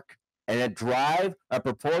park and that drive are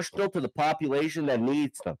proportional to the population that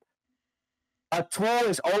needs them. A tool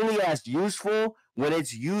is only as useful when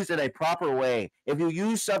it's used in a proper way. If you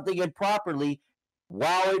use something improperly,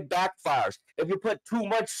 wow, it backfires. If you put too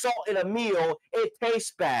much salt in a meal, it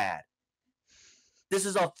tastes bad. This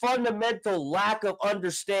is a fundamental lack of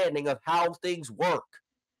understanding of how things work.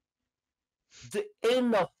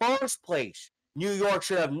 In the first place, New York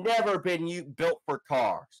should have never been built for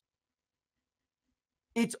cars.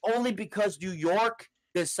 It's only because New York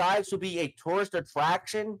decides to be a tourist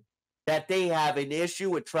attraction that they have an issue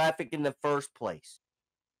with traffic in the first place.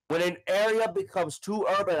 When an area becomes too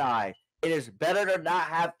urbanized, it is better to not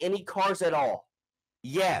have any cars at all.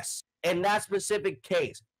 Yes, in that specific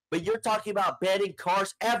case. But you're talking about banning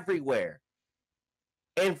cars everywhere.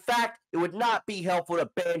 In fact, it would not be helpful to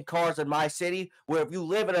ban cars in my city, where if you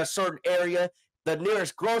live in a certain area, the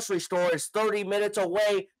nearest grocery store is 30 minutes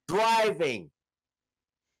away driving.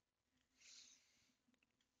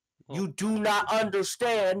 You do not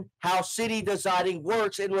understand how city designing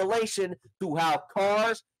works in relation to how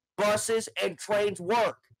cars, buses, and trains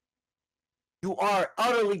work. You are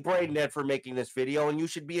utterly brain dead for making this video, and you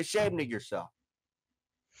should be ashamed of yourself.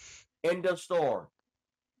 End of story.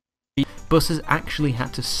 Buses actually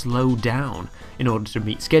had to slow down in order to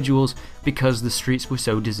meet schedules because the streets were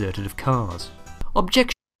so deserted of cars.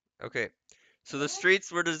 Objection. Okay, so the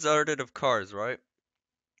streets were deserted of cars, right?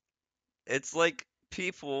 It's like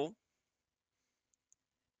people.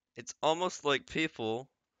 It's almost like people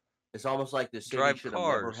It's almost like the city drive should have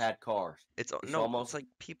never cars. had cars. It's almost like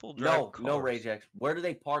people drive cars. No, Ragex. Where do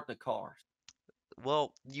they park the cars?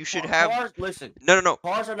 Well, you should have. Cars, listen. No.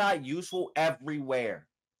 Cars are not useful everywhere.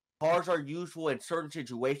 Cars are useful in certain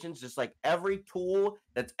situations, just like every tool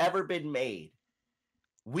that's ever been made.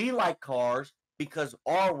 We like cars because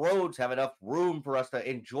our roads have enough room for us to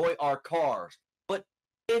enjoy our cars. But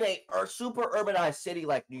in a super urbanized city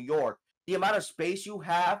like New York, the amount of space you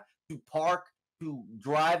have to park, to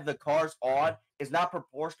drive the cars on, is not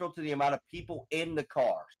proportional to the amount of people in the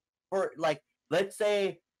cars. For like, let's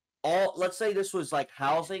say this was like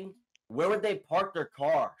housing. Where would they park their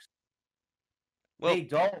cars? Well, they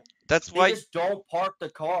don't. That's why they just don't park the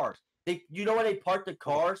cars. You know where they park the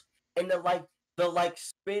cars? And the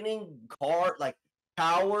spinning car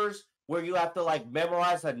towers where you have to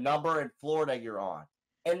memorize a number and floor that you're on.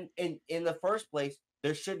 And in the first place,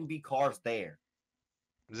 there shouldn't be cars there.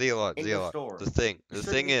 Zealot. The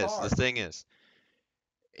thing is,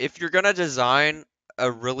 if you're gonna design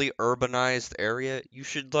a really urbanized area, you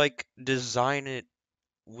should design it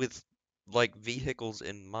with vehicles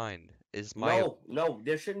in mind. No,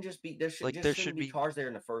 there shouldn't just be shouldn't be cars there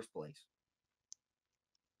in the first place.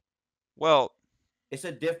 Well, it's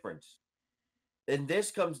a difference. And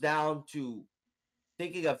this comes down to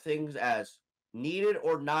thinking of things as needed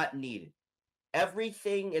or not needed.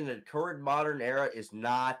 Everything in the current modern era is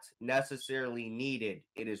not necessarily needed.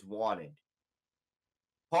 It is wanted.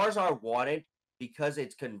 Cars are wanted because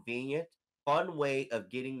it's convenient, fun way of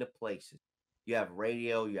getting to places. You have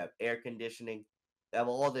radio, you have air conditioning, you have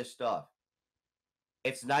all this stuff.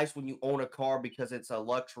 It's nice when you own a car because it's a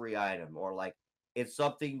luxury item or it's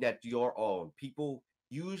something that your own. People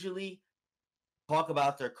usually talk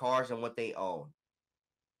about their cars and what they own.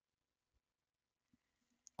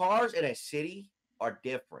 Cars in a city are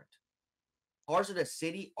different. Cars in a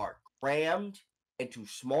city are crammed into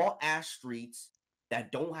small ass streets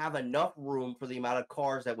that don't have enough room for the amount of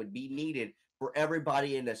cars that would be needed for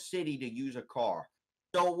everybody in the city to use a car.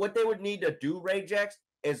 So what they would need to do, Ragex,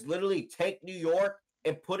 is literally take New York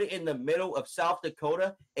and put it in the middle of South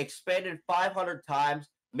Dakota, expand it 500 times,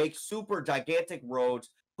 make super gigantic roads,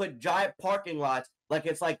 put giant parking lots like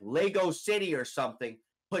it's like Lego City or something,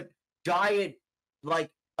 put giant,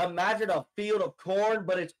 imagine a field of corn,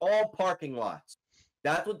 but it's all parking lots.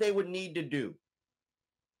 That's what they would need to do.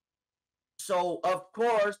 So, of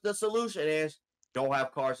course, the solution is don't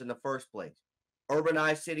have cars in the first place.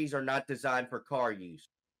 Urbanized cities are not designed for car use.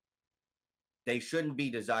 They shouldn't be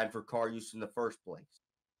designed for car use in the first place.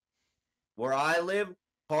 Where I live,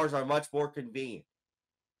 cars are much more convenient.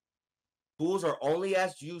 Tools are only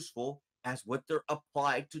as useful as what they're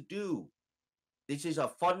applied to do. This is a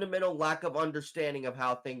fundamental lack of understanding of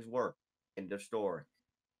how things work. End of story.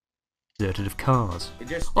 Deserted of cars.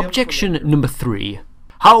 Objection number 3.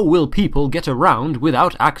 How will people get around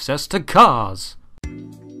without access to cars?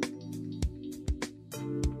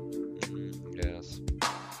 Yes.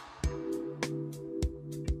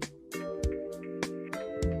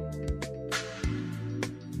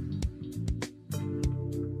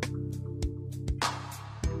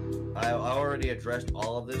 I already addressed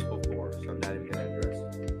all of this before, so I'm not even going to address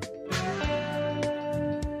it.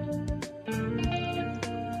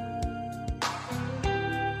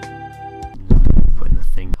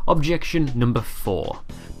 Objection number 4.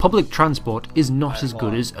 Public transport is not as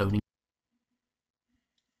good as owning.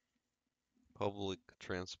 Public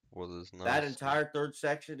transport is not. That entire third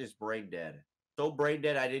section is brain dead. So brain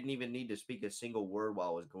dead, I didn't even need to speak a single word while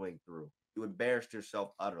I was going through. You embarrassed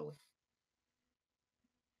yourself utterly.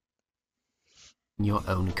 Your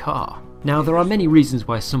own car. Now, there are many reasons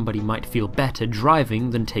why somebody might feel better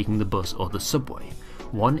driving than taking the bus or the subway.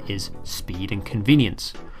 One is speed and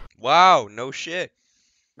convenience. Wow, no shit.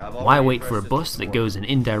 Why wait for a bus that goes an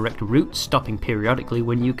indirect route, stopping periodically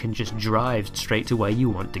when you can just drive straight to where you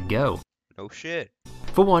want to go? No shit.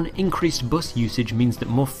 For one, increased bus usage means that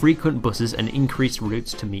more frequent buses and increased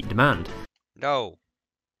routes to meet demand. No.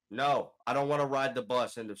 No, I don't want to ride the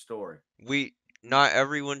bus. End of story. Not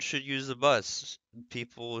everyone should use the bus.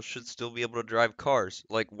 People should still be able to drive cars.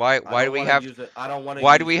 Like, why do we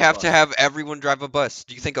have to have everyone drive a bus?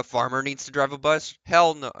 Do you think a farmer needs to drive a bus?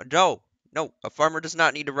 Hell no. No. A farmer does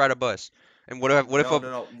not need to ride a bus. And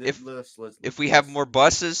if we have more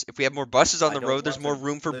buses, on the road, there's more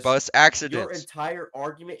room for bus accidents. Your entire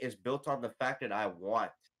argument is built on the fact that I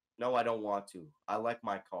want. No, I don't want to. I like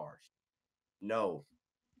my cars. No.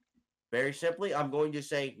 Very simply, I'm going to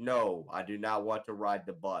say, no, I do not want to ride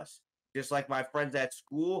the bus. Just like my friends at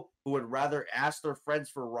school who would rather ask their friends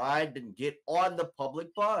for a ride than get on the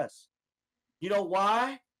public bus. You know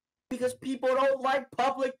why? Because people don't like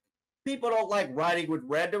riding with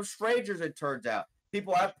random strangers, it turns out.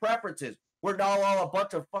 People have preferences. We're not all a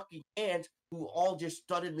bunch of fucking ants who all just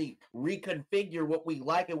suddenly reconfigure what we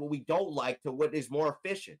like and what we don't like to what is more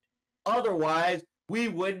efficient. Otherwise, we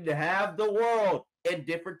wouldn't have the world and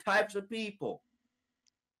different types of people.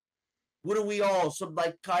 What are we all? Some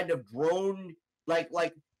like kind of drone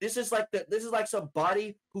this is like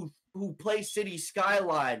somebody who plays City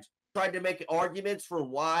Skylines trying to make arguments for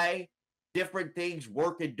why different things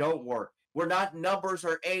work and don't work. We're not numbers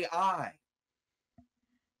or AI.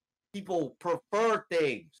 People prefer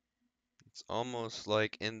things. It's almost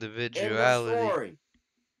like individuality. End of story.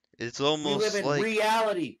 It's almost we live in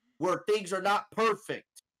reality where things are not perfect.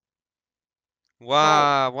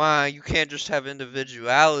 Why? You can't just have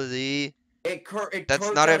individuality.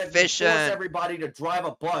 That's not efficient. If you force everybody to drive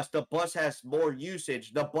a bus, the bus has more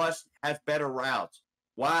usage. The bus has better routes.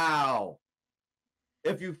 Wow.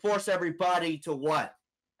 If you force everybody to what?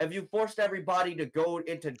 If you forced everybody to go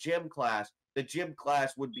into gym class, the gym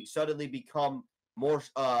class would suddenly become more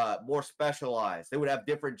specialized. They would have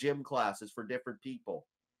different gym classes for different people.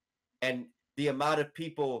 And the amount of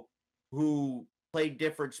people who play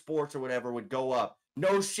different sports or whatever would go up.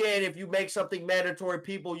 No shit, if you make something mandatory,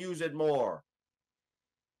 people use it more.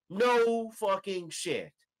 No fucking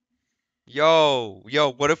shit. Yo,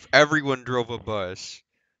 what if everyone drove a bus?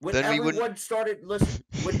 When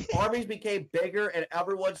when armies became bigger and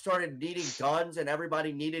everyone started needing guns and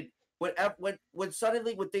everybody needed, when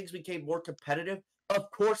things became more competitive,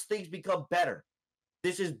 of course things become better.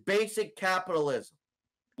 This is basic capitalism.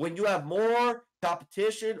 When you have more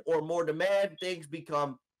competition or more demand, things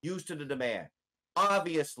become used to the demand.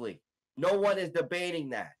 Obviously, no one is debating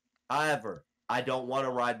that. However, I don't want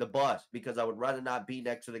to ride the bus because I would rather not be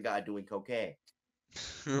next to the guy doing cocaine.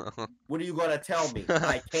 What are you going to tell me?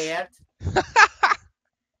 I can't?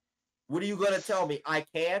 What are you going to tell me? I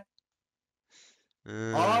can't?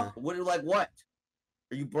 What?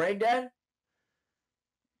 Are you brain dead?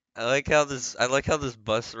 I like how this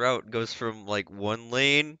bus route goes from like one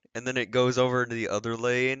lane and then it goes over into the other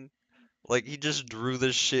lane. Like he just drew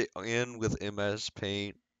this shit in with MS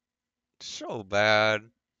Paint. So bad.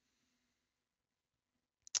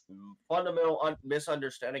 Fundamental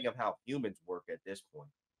misunderstanding of how humans work at this point.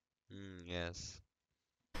 Yes.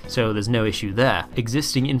 So there's no issue there.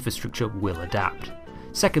 Existing infrastructure will adapt.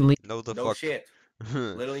 Secondly, no shit.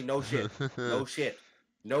 Literally no shit. No shit.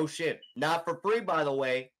 No shit. Not for free, by the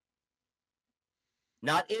way.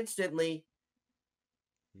 Not instantly.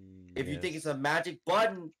 If you think it's a magic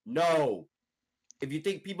button, no. If you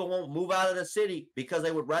think people won't move out of the city because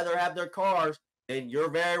they would rather have their cars, then you're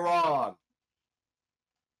very wrong.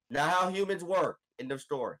 Not how humans work. End of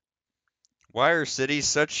story. Why are cities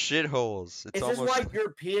such shitholes? Is this why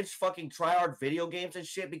Europeans fucking try hard video games and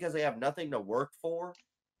shit because they have nothing to work for?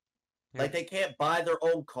 Yeah. Like they can't buy their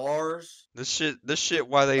own cars. This shit.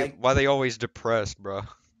 Why they always depressed, bro?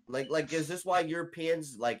 Like is this why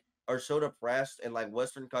Europeans are so depressed and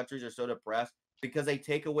Western countries are so depressed because they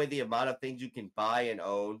take away the amount of things you can buy and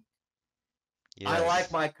own? Yes. I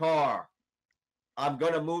like my car. I'm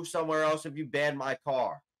gonna move somewhere else if you ban my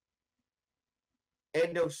car.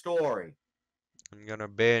 End of story. I'm gonna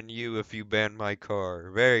ban you if you ban my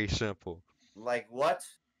car. Very simple. Like what?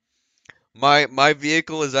 My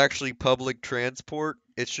vehicle is actually public transport.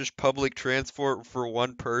 It's just public transport for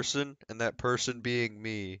one person, and that person being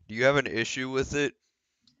me. Do you have an issue with it?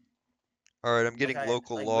 All right, I'm getting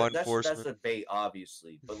local law enforcement. That's a debate,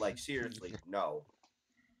 obviously, but seriously, no.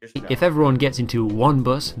 No. If everyone gets into one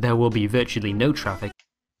bus, there will be virtually no traffic.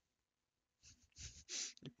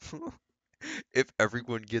 If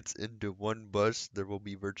everyone gets into one bus, there will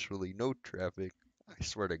be virtually no traffic. I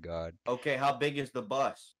swear to God. Okay, how big is the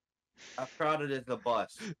bus? How crowded is the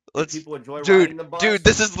bus? Do Let's, people enjoy dude, riding the bus? dude,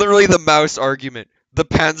 this is literally the mouse argument. The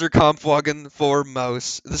Panzerkampfwagen for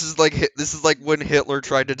mouse. This is like when Hitler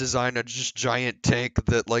tried to design a just giant tank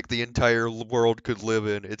that like the entire world could live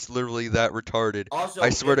in. It's literally that retarded. Also, I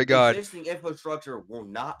swear to God. existing infrastructure will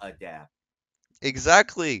not adapt.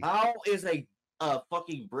 Exactly. How is a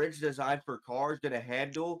fucking bridge designed for cars going to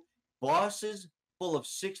handle buses full of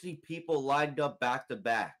 60 people lined up back to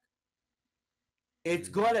back? It's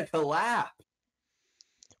going to collapse.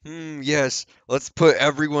 Yes. Let's put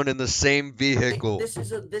everyone in the same vehicle. This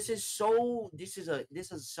is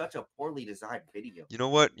such a poorly designed video. You know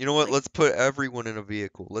what? Like, Let's put everyone in a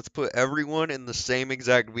vehicle. Let's put everyone in the same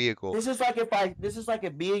exact vehicle. This is like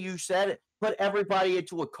if me and you said put everybody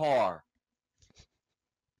into a car.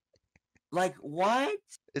 Like what?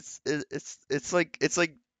 It's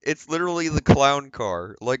literally the clown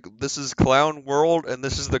car. Like this is clown world and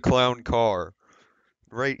this is the clown car.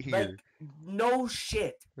 Right here. Like no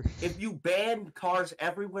shit. If you banned cars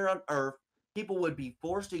everywhere on Earth, people would be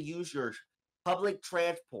forced to use your public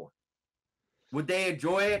transport. Would they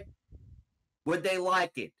enjoy it? Would they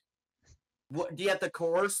like it? What, do you have to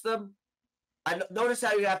coerce them? Notice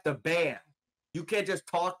how you have to ban. You can't just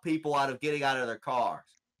talk people out of getting out of their cars.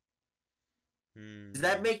 Does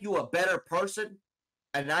that make you a better person?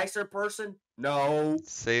 A nicer person? No.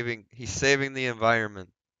 He's saving the environment.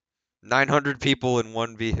 900 people in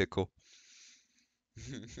one vehicle.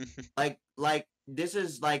 like this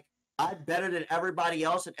is like I'm better than everybody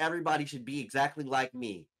else and everybody should be exactly like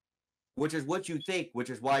me. Which is what you think, which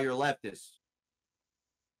is why you're leftist.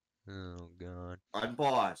 Oh god.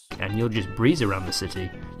 Unpause. And you'll just breeze around the city.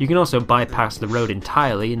 You can also bypass the road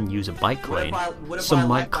entirely and use a bike lane. Some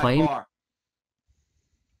might claim...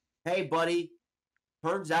 Hey buddy,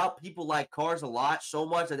 turns out people like cars a lot, so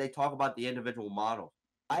much that they talk about the individual models.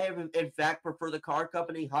 I have in fact prefer the car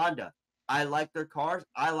company Honda. I like their cars.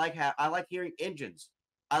 I like hearing engines.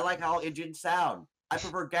 I like how engines sound. I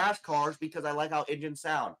prefer gas cars because I like how engines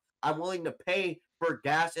sound. I'm willing to pay for a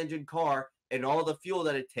gas engine car and all the fuel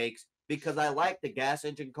that it takes because I like the gas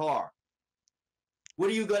engine car.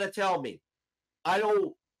 What are you gonna tell me? I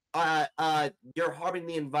don't. You're harming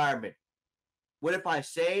the environment. What if I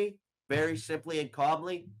say very simply and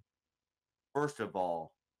calmly? First of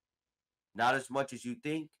all, not as much as you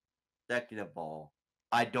think. Second of all,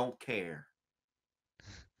 I don't care.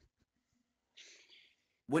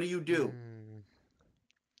 What do?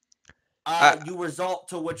 You result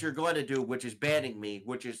to what you're going to do, which is banning me,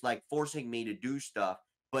 which is like forcing me to do stuff,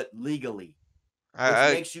 but legally.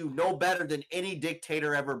 Which makes you no better than any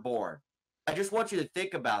dictator ever born. I just want you to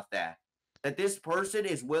think about that. That this person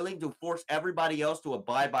is willing to force everybody else to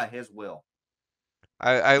abide by his will.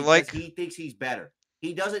 He thinks he's better.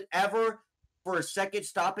 He doesn't ever for a second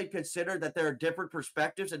stop and consider that there are different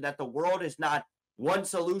perspectives and that the world is not one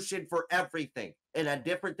solution for everything and that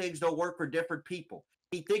different things don't work for different people.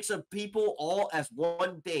 He thinks of people all as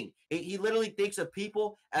one thing. He literally thinks of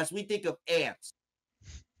people as we think of ants.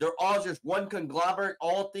 They're all just one conglomerate,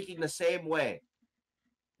 all thinking the same way.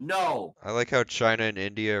 No. I like how China and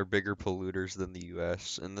India are bigger polluters than the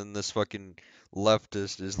US. And then this fucking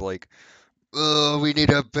leftist is like, oh, we need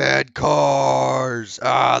to ban cars.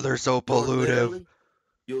 Ah, they're so pollutive.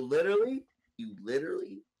 You literally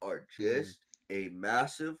are just a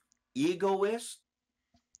massive egoist.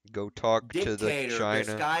 Go talk to the China.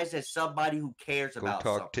 Disguised as somebody who cares about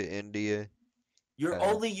something. Go talk to India. You're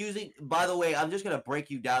only using, by the way, I'm just going to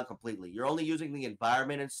break you down completely. You're only using the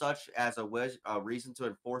environment and such as a reason to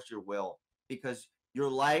enforce your will because your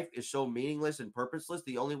life is so meaningless and purposeless.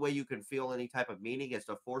 The only way you can feel any type of meaning is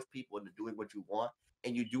to force people into doing what you want.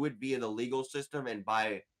 And you do it via the legal system and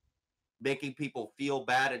by making people feel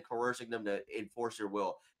bad and coercing them to enforce your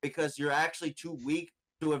will because you're actually too weak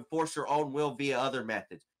to enforce your own will via other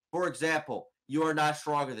methods. For example, you are not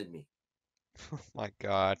stronger than me. Oh my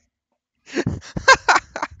god.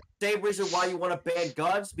 Same reason why you want to ban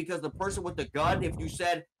guns, because the person with the gun, if you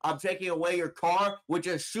said, I'm taking away your car, would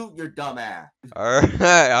just shoot your dumb ass.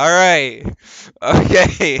 Alright.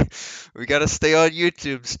 Okay. We gotta stay on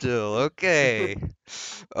YouTube still. Okay.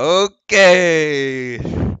 Okay.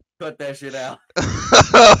 Cut that shit out.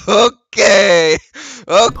 Okay.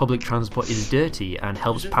 Public transport is dirty and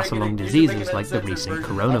helps pass along diseases like the recent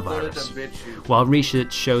coronavirus. While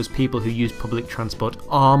research shows people who use public transport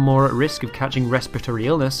are more at risk of catching respiratory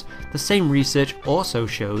illness, the same research also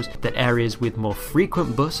shows that areas with more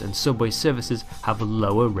frequent bus and subway services have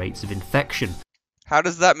lower rates of infection. How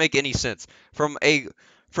does that make any sense? From a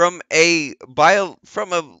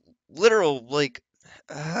literal like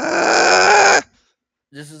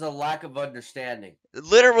This is a lack of understanding.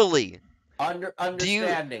 literally.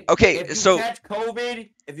 Understanding. Okay, If you so catch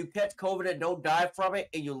COVID and don't die from it,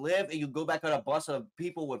 and you live and you go back on a bus of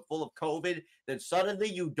people with full of COVID, then suddenly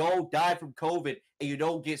you don't die from COVID and you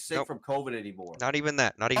don't get sick nope, from COVID anymore. not even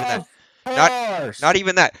that. Not even that. Of Not course. not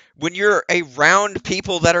even that. When you're around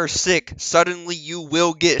people that are sick, suddenly you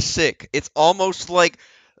will get sick. It's almost like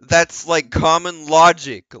that's like common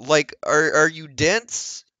logic. Like, are you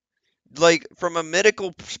dense? Like, from a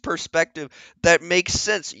medical perspective, that makes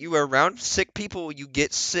sense. You are around sick people, you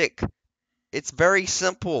get sick. It's very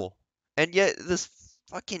simple. And yet this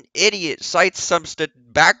fucking idiot cites some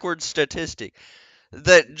backwards statistic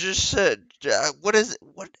that just said, what is it?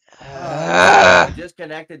 What? I just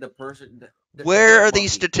connected the person. The Where are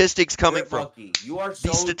these BritMonkey. statistics coming from? BritMonkey, you are These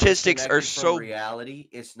so statistics are disconnected from so. reality.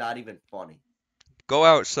 It's not even funny. Go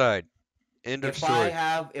outside. End of If I story.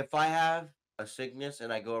 have a sickness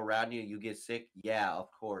and I go around you and you get sick, yeah,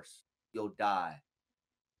 of course you'll die.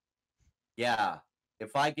 Yeah.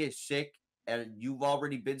 If I get sick and you've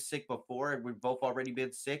already been sick before and we've both already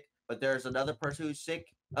been sick, but there's another person who's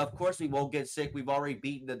sick, of course we won't get sick. We've already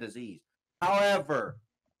beaten the disease. However,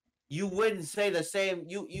 you wouldn't say the same.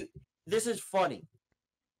 This is funny.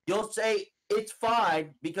 You'll say it's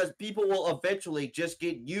fine because people will eventually just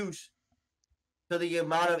get used to the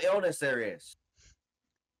amount of illness there is.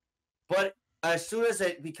 But as soon as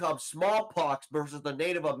it becomes smallpox versus the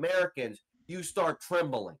Native Americans, you start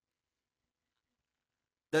trembling.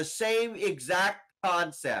 The same exact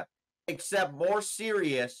concept, except more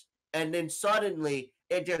serious, and then suddenly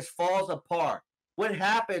it just falls apart. What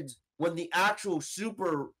happens when the actual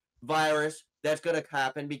super virus that's going to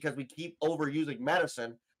happen because we keep overusing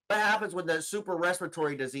medicine? What happens when the super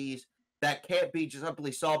respiratory disease that can't be just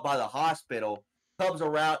simply solved by the hospital comes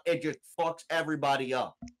around and just fucks everybody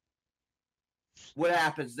up? What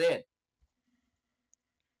happens then?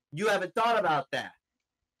 You haven't thought about that.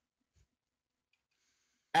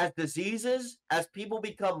 As diseases, as people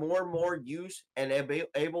become more and more used and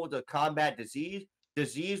able to combat disease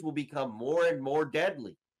will become more and more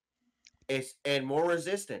deadly. And more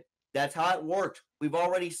resistant. That's how it works. We've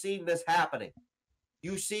already seen this happening.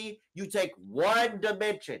 You see, you take one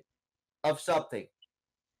dimension of something,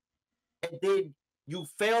 and then you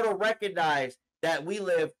fail to recognize that we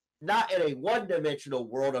live not in a one-dimensional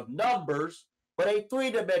world of numbers, but a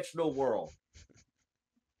three-dimensional world.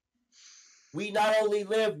 We not only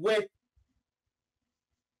live with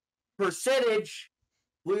percentage,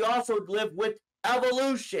 we also live with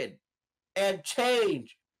evolution and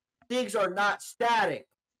change. Things are not static.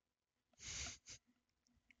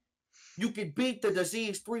 You can beat the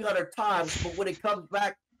disease 300 times, but when it comes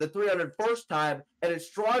back the 301st time and it's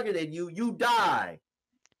stronger than you, you die.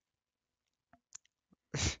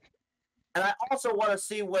 And I also want to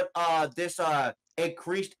see what this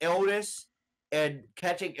increased illness and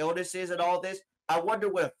catching illnesses and all this. I wonder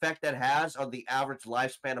what effect that has on the average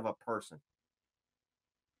lifespan of a person.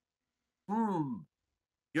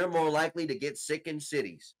 You're more likely to get sick in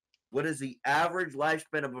cities. What is the average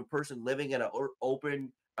lifespan of a person living in an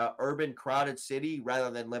open, urban, crowded city rather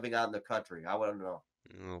than living out in the country? I want to know.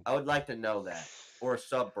 I would like to know that. Or a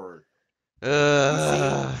suburb. You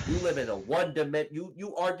see, you live in a one dimension.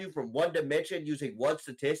 You argue from one dimension using one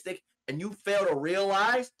statistic, and you fail to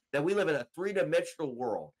realize that we live in a three-dimensional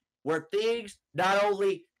world where things not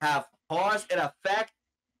only have cause and effect,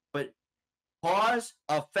 but cause,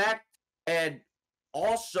 effect, and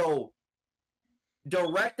also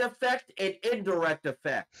direct effect and indirect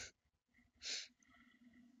effect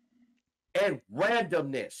and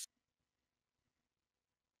randomness.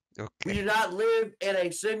 Okay. We do not live in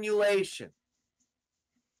a simulation.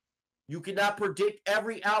 You cannot predict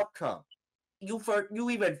every outcome. You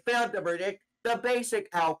even failed to predict the basic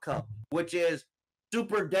outcome, which is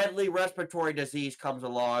super deadly respiratory disease comes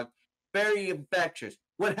along, very infectious.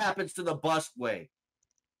 What happens to the busway?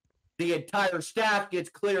 The entire staff gets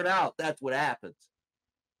cleared out. That's what happens.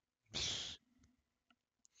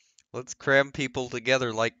 Let's cram people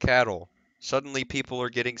together like cattle. Suddenly people are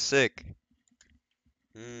getting sick.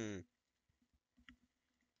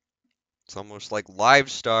 It's almost like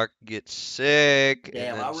livestock get sick.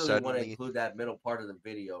 Damn, and then I really suddenly... want to include that middle part of the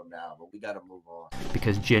video now, but we got to move on.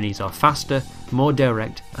 Because journeys are faster, more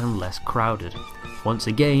direct, and less crowded. Once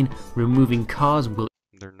again, removing cars will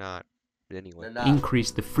They're not. Anyway.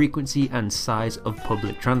 increase the frequency and size of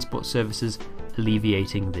public transport services,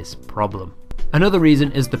 alleviating this problem. Another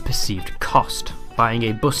reason is the perceived cost. Buying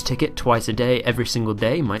a bus ticket twice a day every single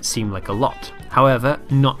day might seem like a lot. However,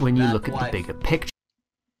 not when you look at the bigger picture.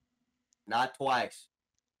 Not twice.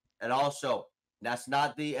 And also, that's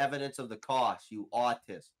not the evidence of the cost, you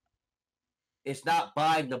autist. It's not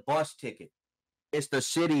buying the bus ticket. It's the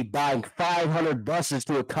city buying 500 buses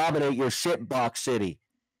to accommodate your shitbox city.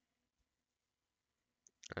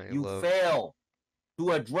 You fail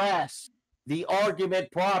to address the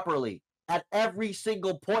argument properly. At every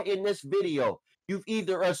single point in this video, you've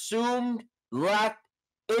either assumed, lacked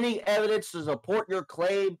any evidence to support your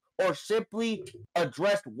claim, or simply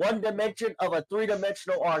addressed one dimension of a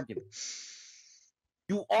three-dimensional argument.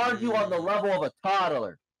 You argue on the level of a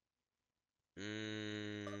toddler.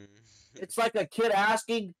 It's like a kid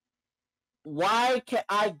asking, why can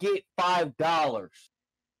I get $5?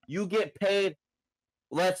 You get paid,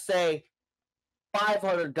 let's say,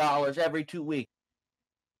 $500 every 2 weeks.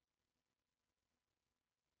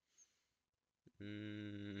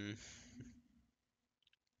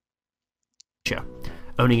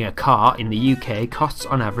 Owning a car in the UK costs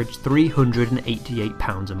on average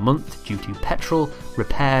 £388 a month due to petrol,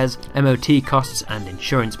 repairs, MOT costs and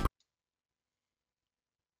insurance.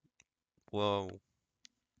 Whoa.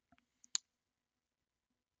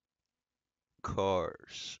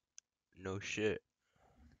 Cars. No shit.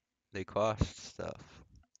 They cost stuff.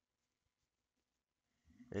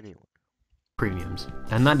 Anyway. Premiums.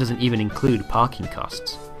 And that doesn't even include parking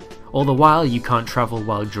costs. All the while you can't travel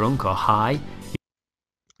while drunk or high.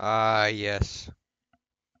 Ah, yes.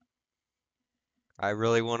 I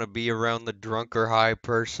really want to be around the drunk or high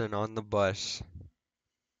person on the bus.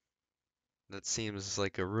 That seems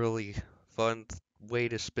like a really fun way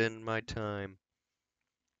to spend my time.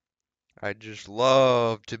 I just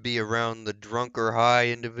love to be around the drunk or high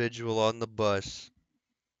individual on the bus.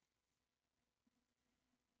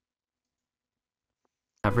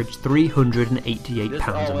 Average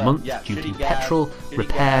 £388 a month due to petrol,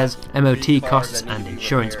 repairs, MOT costs and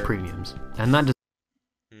insurance premiums. And that does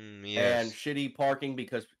and shitty parking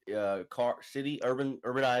because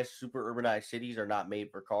urbanized, super urbanized cities are not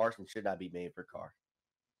made for cars and should not be made for cars.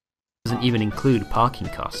 Doesn't even include parking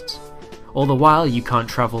costs. All the while you can't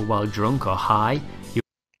travel while drunk or high.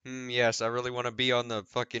 Yes, I really want to be on the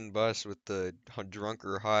fucking bus with the drunk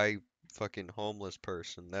or high fucking homeless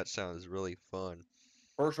person. That sounds really fun.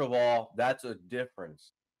 First of all, that's a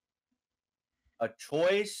difference. A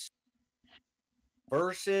choice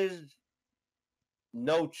versus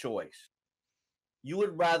no choice. You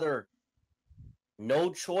would rather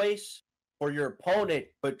no choice for your opponent,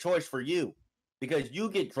 but choice for you. Because you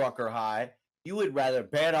get drunk or high, you would rather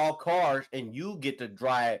ban all cars and you get to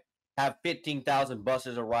have 15,000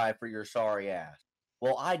 buses arrive for your sorry ass.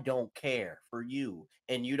 Well, I don't care for you,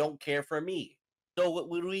 and you don't care for me. So what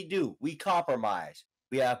do? We compromise.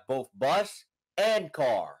 We have both bus and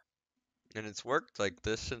car. And it's worked like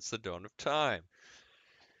this since the dawn of time.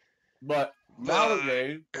 But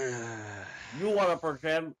nowadays, you want to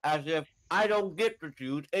pretend as if I don't get to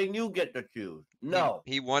choose and you get to choose. No.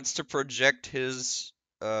 He wants to project his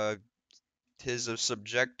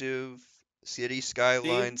subjective city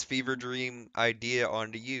skylines fever dream idea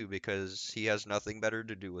onto you because he has nothing better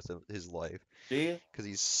to do with his life. See? Because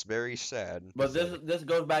he's very sad. But this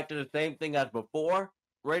goes back to the same thing as before,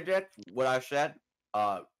 Ragex, what I said.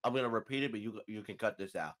 I'm going to repeat it, but you can cut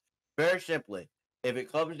this out. Very simply, if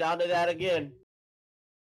it comes down to that again,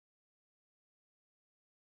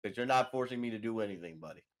 because you're not forcing me to do anything,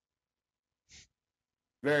 buddy.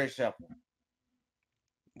 Very simple.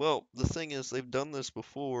 Well, the thing is, they've done this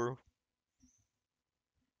before.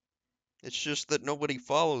 It's just that nobody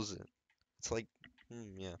follows it. It's like,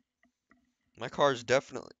 yeah. My car's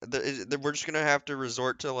definitely... We're just gonna have to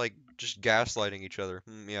resort to, like, just gaslighting each other.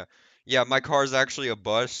 Yeah. Yeah, my car's actually a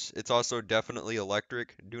bus. It's also definitely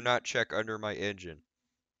electric. Do not check under my engine.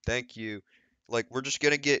 Thank you. Like, we're just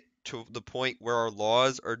gonna get to the point where our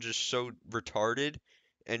laws are just so retarded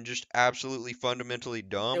and just absolutely fundamentally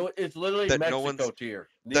dumb. It's literally that Mexico tier.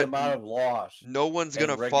 The amount of laws. No one's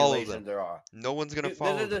gonna follow them. There are. No one's gonna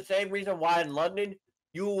follow them. This is the same reason why in London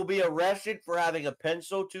you will be arrested for having a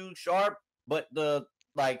pencil too sharp, but the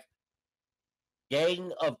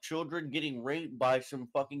gang of children getting raped by some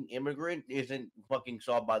fucking immigrant isn't fucking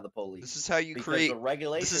solved by the police. This is how you create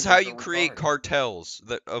regulations. This is how you create cartels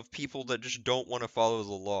of people that just don't want to follow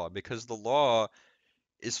the law, because the law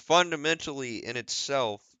is fundamentally in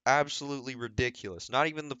itself absolutely ridiculous. Not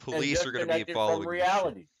even the police are going to be following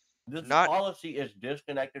reality. This policy is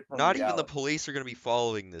disconnected from reality. Not even the police are going to be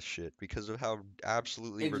following this shit because of how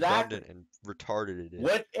absolutely redundant and retarded it is.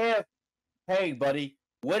 What if, hey buddy,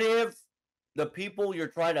 what if the people you're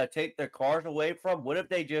trying to take their cars away from, what if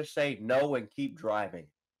they just say no and keep driving?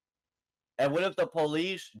 And what if the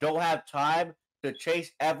police don't have time to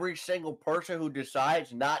chase every single person who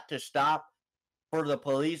decides not to stop for the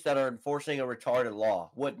police that are enforcing a retarded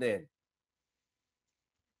law? What then?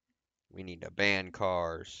 We need to ban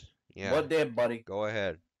cars. Yeah. What did, buddy? Go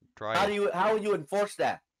ahead. Try How it. how will you enforce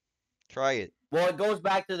that? Try it. Well, it goes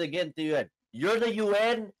back to the UN. You're the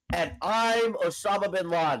UN, and I'm Osama bin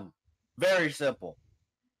Laden. Very simple.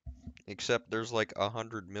 Except there's like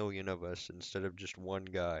 100 million of us instead of just one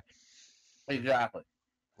guy. Exactly.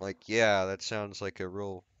 Like, yeah, that sounds like a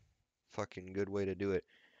real fucking good way to do it.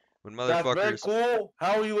 When That's very motherfuckers cool.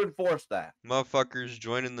 How will you enforce that? motherfuckers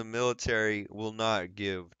joining the military will not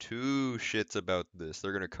give two shits about this.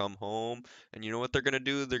 They're gonna come home, and you know what they're gonna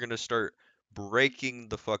do? They're gonna start breaking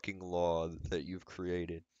the fucking law that you've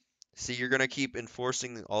created. See, you're gonna keep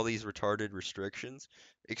enforcing all these retarded restrictions,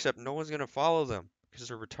 except no one's gonna follow them because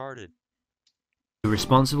they're retarded. You're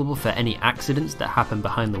responsible for any accidents that happen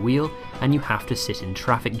behind the wheel, and you have to sit in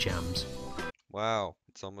traffic jams. Wow,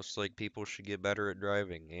 it's almost like people should get better at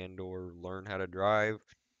driving and or learn how to drive.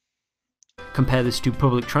 Compare this to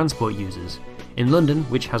public transport users. In London,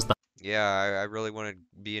 which has the Yeah, I really want to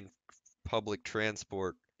be in public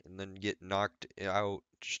transport and then get knocked out.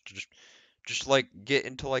 Just like get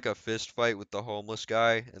into like a fist fight with the homeless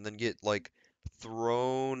guy and then get like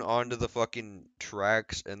thrown onto the fucking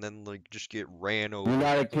tracks and then like just get ran over.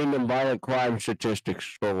 United Kingdom violent crime statistics.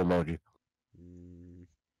 Scroll emoji. Mm,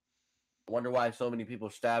 Wonder why so many people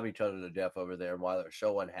stab each other to death over there and why they're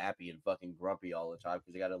so unhappy and fucking grumpy all the time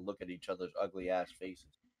because they got to look at each other's ugly ass faces.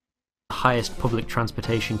 highest public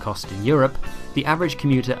transportation cost in Europe, the average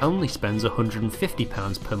commuter only spends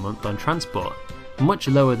 £150 per month on transport, much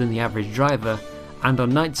lower than the average driver, and on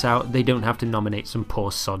nights out they don't have to nominate some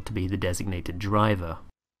poor sod to be the designated driver.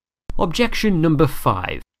 Objection number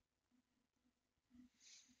 5.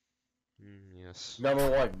 yes. Number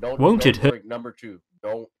 1, Won't it don't hurt? drink. Number 2,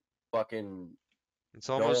 don't fucking. It's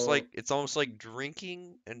almost like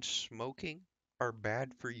drinking and smoking are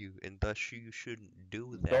bad for you, and thus you shouldn't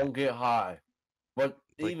do that. Don't get high. But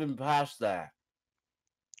Like- even past that,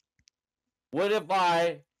 what if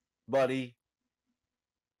I, buddy,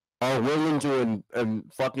 are willing to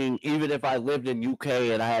and fucking, even if I lived in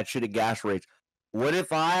UK and I had shitty gas rates, what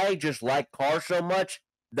if I just like cars so much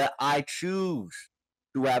that I choose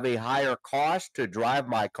to have a higher cost to drive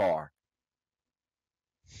my car?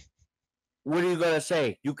 What are you going to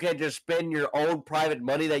say? You can't just spend your own private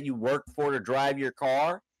money that you work for to drive your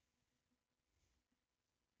car?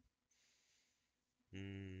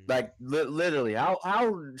 Like, literally, how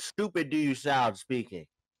stupid do you sound speaking?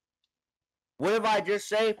 What if I just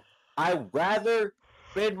say, I'd rather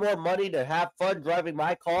spend more money to have fun driving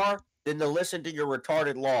my car than to listen to your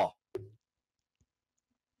retarded law?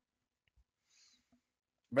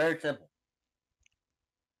 Very simple.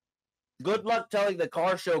 Good luck telling the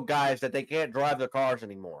car show guys that they can't drive their cars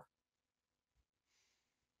anymore.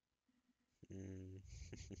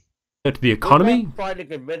 To the economy? Good luck trying to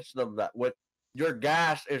convince them that your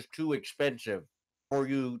gas is too expensive for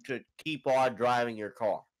you to keep on driving your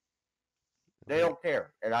car. They don't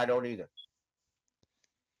care, and I don't either.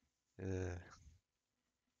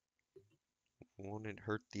 Won't it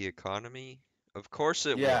hurt the economy? Of course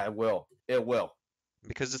it will. Yeah, it will. It will.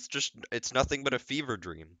 Because it's nothing but a fever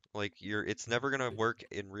dream. Like it's never gonna work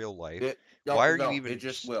in real life. No, Why are no, you even it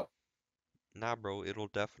just will. Nah, bro, it'll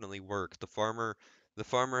definitely work. The farmer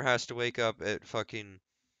has to wake up at fucking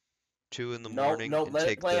 2 in the morning and let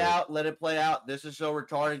take it play out. Let it play out. This is so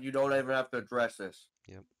retarded. You don't even have to address this.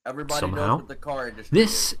 Yep. Everybody knows Somehow, what the car industry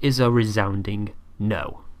this is a resounding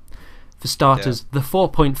no. For starters, the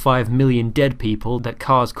 4.5 million dead people that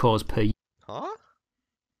cars cause per year. Huh?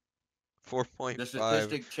 4.5. The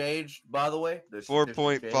statistic changed, by the way.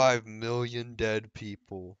 4.5 million dead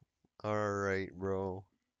people. Alright, bro.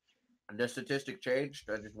 The statistic changed.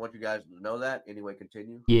 I just want you guys to know that. Anyway,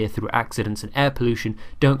 continue. Year through accidents and air pollution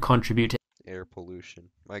don't contribute to Air pollution.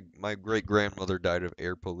 My great grandmother died of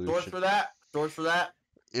air pollution. Source for that. Source for that.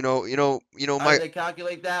 You know, How do they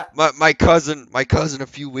calculate that? my cousin a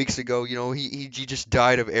few weeks ago, he just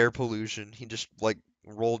died of air pollution. He just like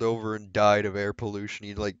rolled over and died of air pollution.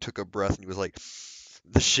 He like took a breath and he was like,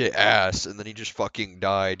 the shit ass, and then he just fucking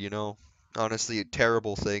died, Honestly, a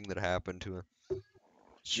terrible thing that happened to him.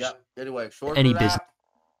 Yeah. Anyway, source any for that.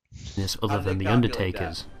 business How other do they than the calculate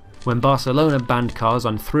undertakers. When Barcelona banned cars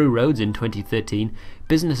on through roads in 2013,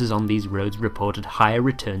 businesses on these roads reported higher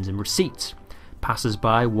returns and receipts.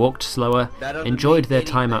 Passers-by walked slower, That doesn't enjoyed mean their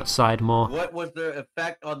time anything. outside more, What was their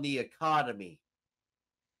effect on the economy?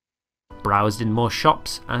 browsed in more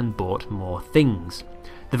shops, and bought more things.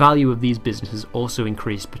 The value of these businesses also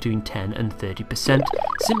increased between 10 and 30%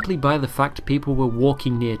 simply by the fact people were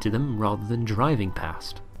walking near to them rather than driving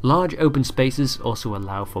past. Large open spaces also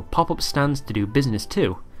allow for pop-up stands to do business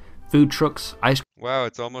too. Food trucks, ice Wow,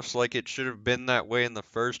 it's almost like it should have been that way in the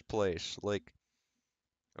first place. Like,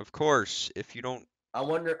 Of course, if you don't, I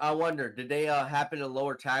wonder, did they happen to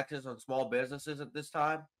lower taxes on small businesses at this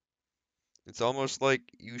time? it's almost like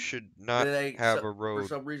you should not Did they, have a for road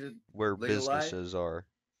some reason, where legalize? businesses are.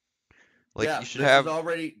 Like Yeah, you should have you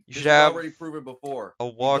this should is have already proven before. a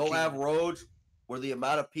You don't have walking. roads where the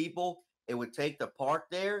amount of people it would take to park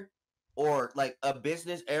there, or like a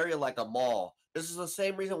business area like a mall. This is the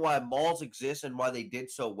same reason why malls exist and why they did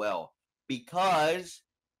so well. Because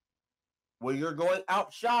when you're going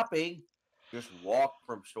out shopping, just walk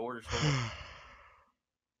from store to store.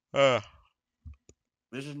 uh,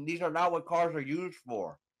 These are not what cars are used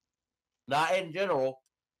for. Not in general.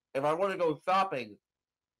 If I want to go shopping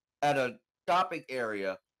at a shopping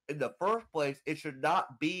area, in the first place, it should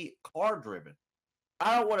not be car driven.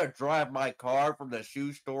 I don't want to drive my car from the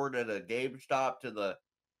shoe store to the GameStop to the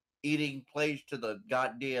eating place to the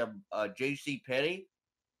goddamn JC Penney.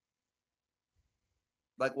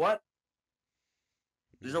 Like what?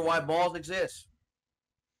 These are why malls exist.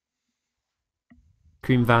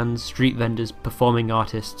 Cream vans, street vendors, performing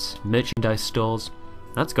artists, merchandise stores.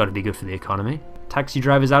 That's got to be good for the economy. Taxi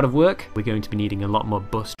drivers out of work? We're going to be needing a lot more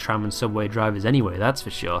bus, tram and subway drivers anyway, that's for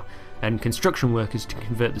sure. And construction workers to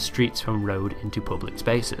convert the streets from road into public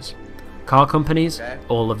spaces. Car companies? Okay.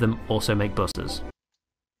 All of them also make buses.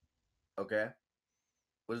 Okay.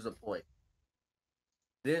 What is the point?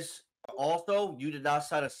 This also, you did not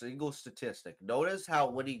cite a single statistic. Notice how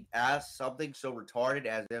when he asked something so retarded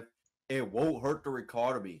as if it won't hurt the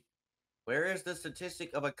economy. Where is the statistic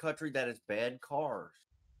of a country that has banned cars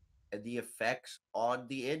and the effects on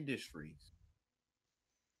the industries?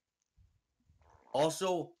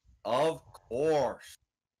 Also, of course,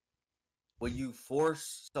 when you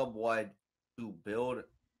force someone to build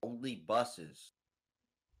only buses,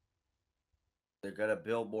 they're going to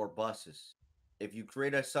build more buses. If you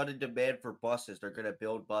create a sudden demand for buses, they're going to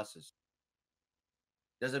build buses.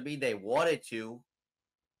 Doesn't mean they wanted to.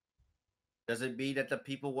 Doesn't mean that the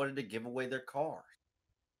people wanted to give away their cars.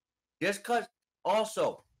 Just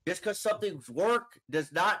because something's work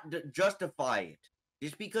does not justify it.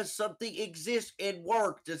 Just because something exists and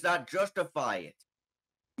work does not justify it.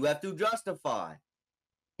 You have to justify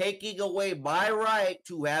taking away my right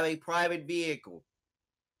to have a private vehicle.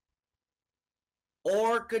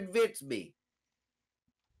 Or convince me.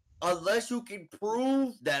 Unless you can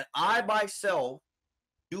prove that I myself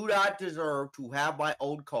do not deserve to have my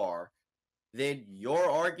own car, then your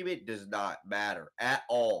argument does not matter at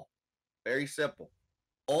all. Very simple.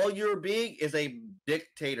 All you're being is a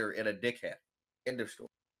dictator and a dickhead. End of story.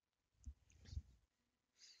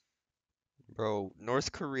 bro,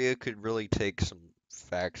 North Korea could really take some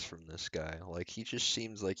facts from this guy. Like he just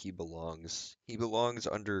seems like he belongs. He belongs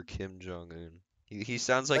under Kim Jong-un. He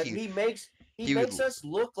sounds like But he he would. makes us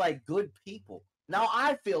look like good people. Now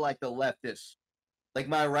I feel like the leftists, like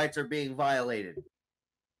my rights are being violated.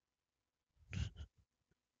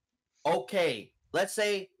 Okay, let's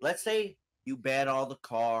say you ban all the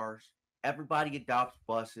cars, everybody adopts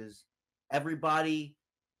buses, everybody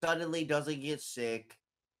suddenly doesn't get sick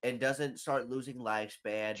and doesn't start losing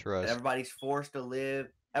lifespan, and Trust. everybody's forced to live.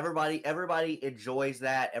 Everybody enjoys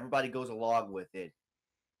that. Everybody goes along with it.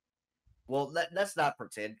 Well, let's not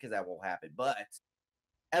pretend because that won't happen. But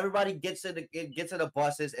everybody gets into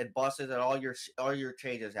buses, and all your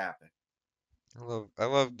changes happen. I You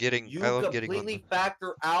love getting on the. completely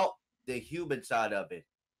factor out the human side of it.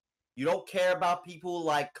 You don't care about people who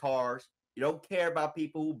like cars. You don't care about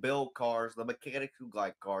people who build cars, the mechanics who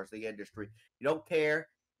like cars, the industry. You don't care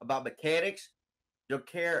about mechanics. You don't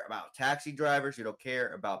care about taxi drivers. You don't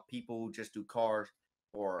care about people who just do cars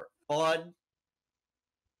for fun.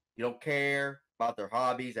 You don't care about their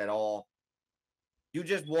hobbies at all. You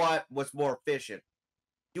just want what's more efficient.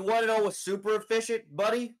 You want to know what's super efficient,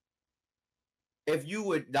 buddy? If you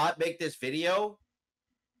would not make this video,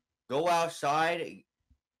 go outside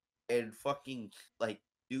and fucking like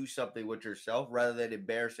do something with yourself rather than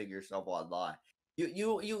embarrassing yourself online.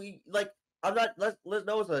 You like I'm not let's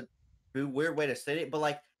know it's a weird way to say it, but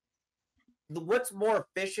like what's more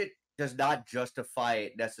efficient does not justify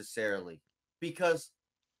it necessarily. Because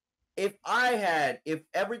if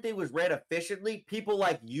everything was ran efficiently, people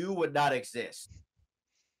like you would not exist.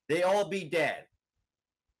 They all be dead.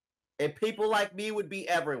 And people like me would be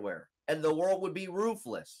everywhere. And the world would be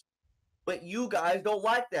ruthless. But you guys don't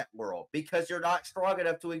like that world because you're not strong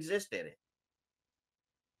enough to exist in it.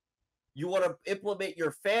 You want to implement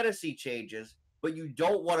your fantasy changes, but you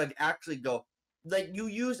don't want to actually go. Like, you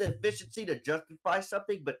use efficiency to justify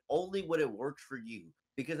something, but only when it works for you.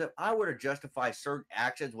 Because if I were to justify certain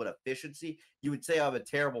actions with efficiency, you would say I'm a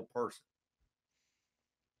terrible person.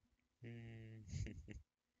 Mm.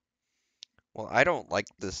 Well, I don't like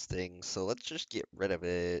this thing, so let's just get rid of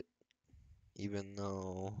it. Even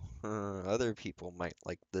though other people might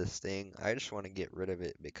like this thing, I just want to get rid of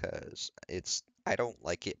it because I don't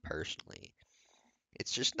like it personally.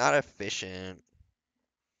 It's just not efficient.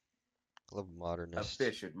 I love modernist.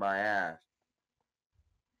 Efficient, my ass.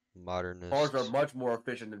 Modernist. Cars are much more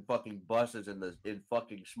efficient than fucking buses in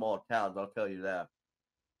fucking small towns. I'll tell you that.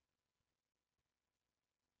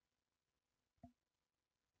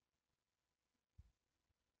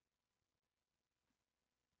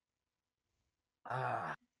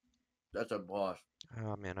 Ah, that's a boss.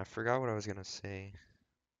 Oh man, I forgot what I was gonna say.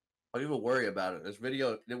 Don't even worry about it. This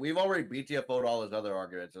video, we've already BTFO'd all his other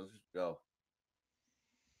arguments. Let's just go.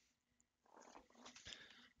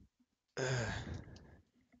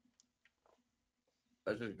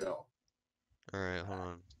 Let's just go. Alright,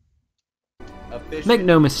 hold on. Make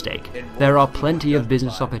no mistake, there are plenty of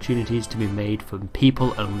business opportunities to be made from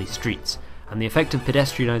people-only streets, and the effect of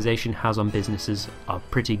pedestrianisation has on businesses are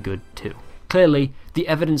pretty good too. Clearly, the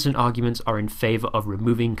evidence and arguments are in favour of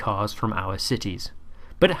removing cars from our cities.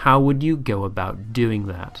 But how would you go about doing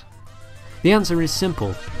that? The answer is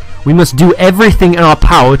simple. We must do everything in our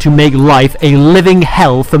power to make life a living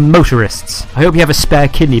hell for motorists. I hope you have a spare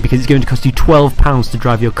kidney because it's going to cost you £12 to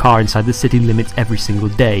drive your car inside the city limits every single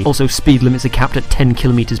day. Also, speed limits are capped at 10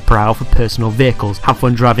 km per hour for personal vehicles. Have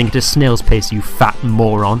fun driving at a snail's pace, you fat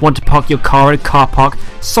moron. Want to park your car at a car park?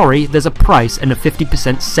 Sorry, there's a price and a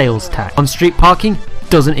 50% sales tax. On street parking?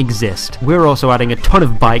 Doesn't exist. We're also adding a ton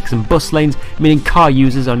of bikes and bus lanes, meaning car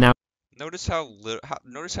users are now Notice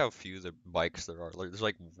notice how few the bikes there are. Like, there's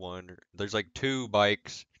like there's like two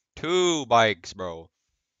bikes. Two bikes, bro.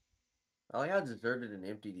 I like how deserted and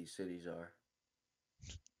empty these cities are.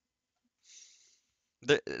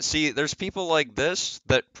 See, there's people like this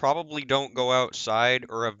that probably don't go outside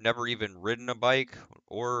or have never even ridden a bike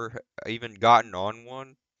or even gotten on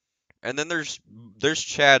one. And then there's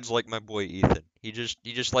Chads like my boy Ethan. He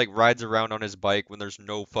just like rides around on his bike when there's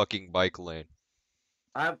no fucking bike lane.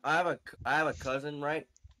 I have a cousin, right?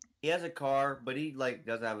 He has a car, but he like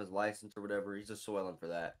doesn't have his license or whatever. He's just soiling for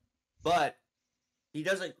that. But he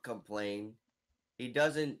doesn't complain. He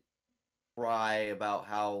doesn't cry about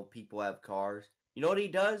how people have cars. You know what he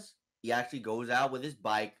does? He actually goes out with his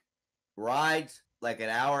bike, rides like an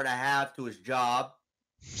hour and a half to his job,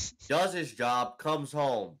 does his job, comes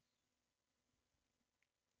home.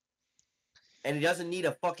 And he doesn't need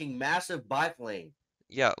a fucking massive bike lane.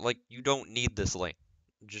 Yeah, like you don't need this lane.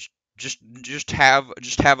 Just have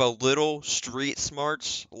a little street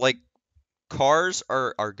smarts. Like cars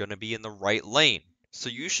are gonna be in the right lane. So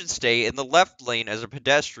you should stay in the left lane as a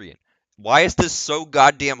pedestrian. Why is this so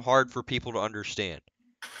goddamn hard for people to understand?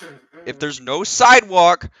 If there's no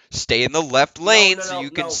sidewalk, stay in the left lane so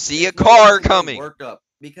you can see a car coming. Worked up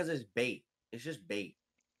because it's bait. It's just bait.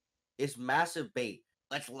 It's massive bait.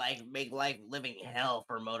 Let's make life living hell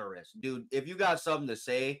for motorists, dude. If you got something to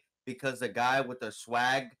say, because the guy with the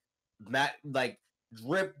swag, like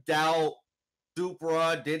dripped out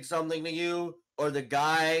Supra did something to you, or the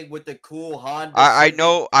guy with the cool Honda. I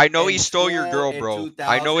know he stole your girl, bro.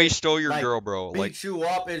 I know he stole your girl, bro. Like beat you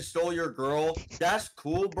up and stole your girl. That's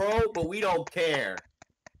cool, bro. But we don't care.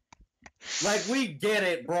 Like we get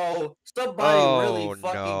it, bro. Somebody really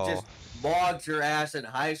fucking just logged your ass in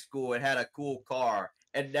high school and had a cool car,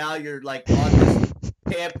 and now you're like on this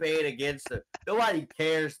campaign against it. Nobody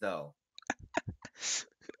cares though.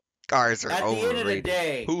 Cars are overrated. At the end of the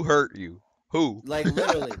day, who hurt you? Who? Like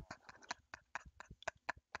literally.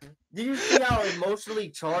 Did you see how emotionally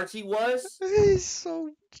charged he was? He's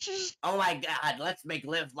so just. Oh my god, let's make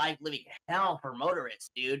life living hell for motorists,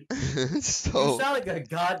 dude. So you sound like a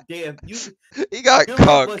goddamn. He got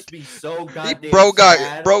cucked. Must be so goddamn. Bro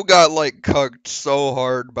got like cucked so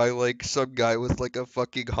hard by like some guy with like a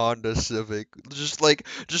fucking Honda Civic, just like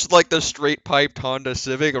the straight piped Honda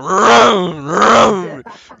Civic.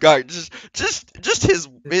 Guy, just his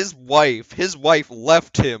wife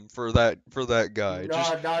left him for that guy.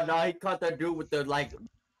 No, he caught that dude with the like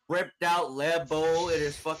ripped out Lambo in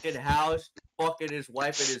his fucking house, fucking his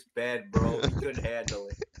wife in his bed, bro. He couldn't handle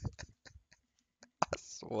it. I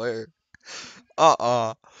swear.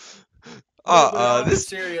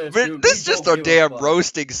 This is just a damn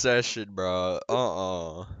roasting session,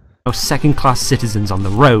 bro. Second-class citizens on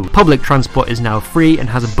the road. Public transport is now free and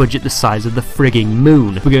has a budget the size of the frigging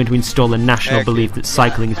moon. We're going to install a national belief that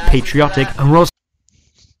cycling is patriotic, and we're also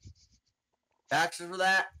taxes for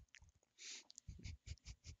that.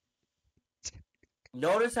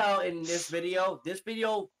 Notice how in this video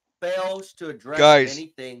fails to address Guys, many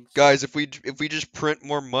things. Guys, if we just print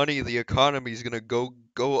more money, the economy's gonna go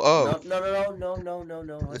up.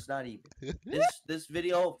 No. It's not even. This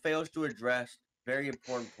video fails to address very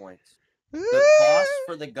important points. The costs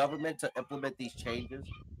for the government to implement these changes.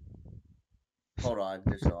 Hold on,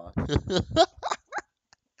 there's no.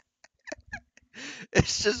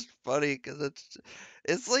 It's just funny because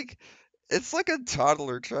it's like it's like a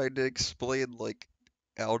toddler trying to explain like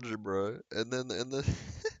algebra, and then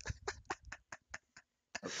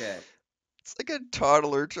Okay, it's like a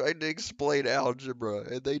toddler trying to explain algebra,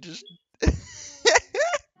 and they just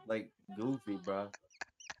like goofy, bro.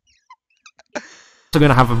 Also going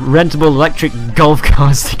to have rentable electric golf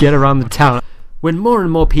cars to get around the town. When more and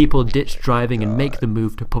more people ditch driving and make the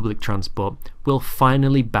move to public transport, we'll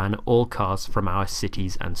finally ban all cars from our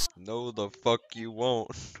cities and... No, the fuck you won't.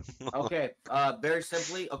 Okay, very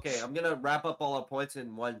simply. Okay, I'm gonna wrap up all our points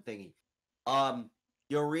in one thingy.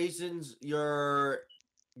 Your reasons, your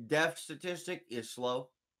death statistic is slow.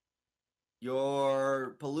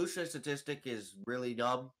 Your pollution statistic is really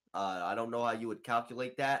dumb. I don't know how you would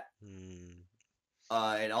calculate that.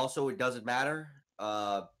 And also, it doesn't matter.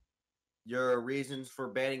 Your reasons for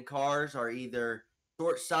banning cars are either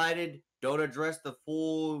short-sighted, don't address the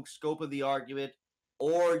full scope of the argument,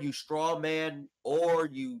 or you straw man, or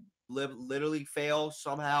you literally fail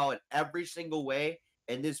somehow in every single way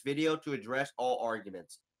in this video to address all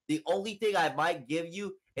arguments. The only thing I might give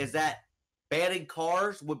you is that banning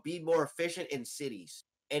cars would be more efficient in cities.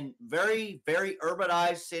 In very, very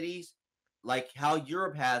urbanized cities, like how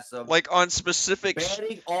Europe has them, Like on specific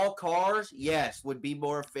banning all cars, yes, would be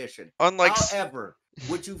more efficient. unlike However,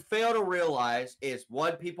 what you fail to realize is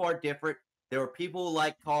one, people are different. There are people who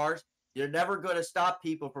like cars. You're never going to stop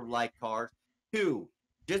people from like cars. Two,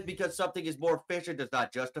 just because something is more efficient does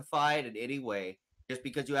not justify it in any way. Just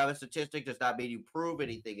because you have a statistic does not mean you prove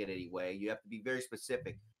anything in any way. You have to be very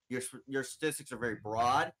specific. Your statistics are very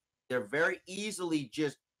broad. They're very easily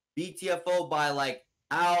just BTFO by like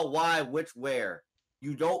how, why, which, where.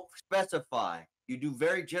 You don't specify. You do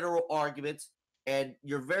very general arguments, and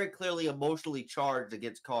you're very clearly emotionally charged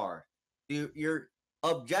against cars. You're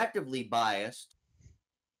objectively biased.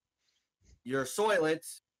 You're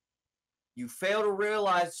soylent. You fail to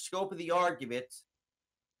realize the scope of the argument.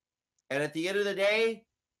 And at the end of the day,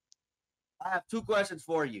 I have two questions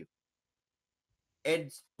for you. In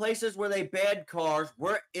places where they ban cars,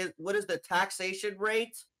 what is the taxation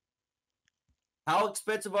rate? How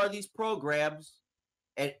expensive are these programs?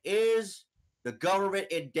 And is the government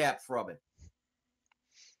in debt from it?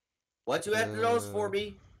 Once you answer those for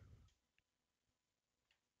me,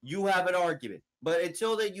 you have an argument. But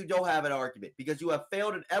until then, you don't have an argument because you have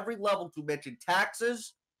failed at every level to mention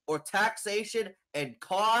taxes or taxation and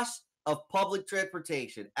cost of public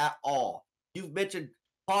transportation at all. You've mentioned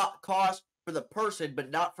cost for the person, but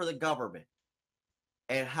not for the government,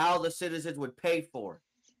 and how the citizens would pay for it.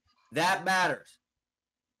 That matters.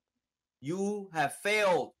 You have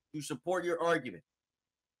failed to support your argument.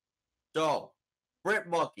 So,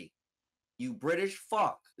 BritMonkey, you British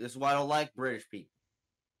fuck. This is why I don't like British people.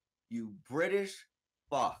 You British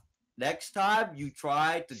fuck. Next time you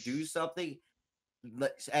try to do something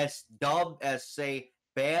as dumb as, say,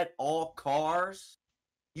 ban all cars,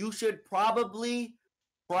 you should probably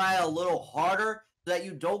try a little harder so that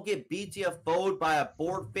you don't get BTFO'd by a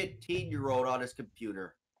bored 15-year-old on his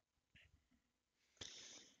computer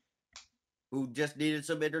who just needed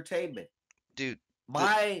some entertainment. Dude,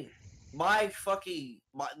 the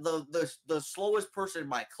slowest person in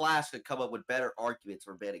my class could come up with better arguments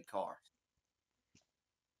for banning cars.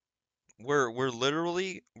 we're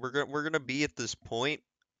literally we're gonna be at this point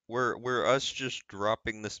where us just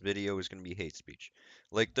dropping this video is gonna be hate speech.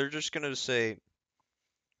 Like they're just gonna say,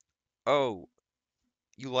 "Oh,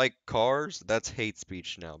 you like cars? That's hate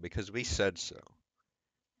speech now because we said so."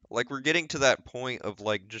 Like we're getting to that point of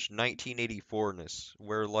like just 1984ness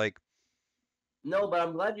where like No, but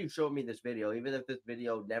I'm glad you showed me this video, even if this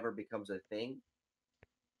video never becomes a thing.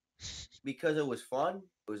 Because it was fun,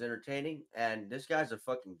 it was entertaining, and this guy's a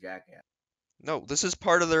fucking jackass. no, this is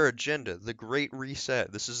part of their agenda, the Great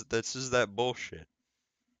Reset. This is that bullshit.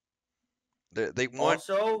 They want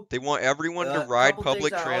Also, everyone to a ride couple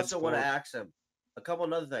public things I also want transport. to ask him. A couple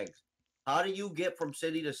of other things. How do you get from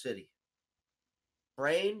city to city?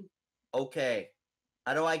 Train? Okay.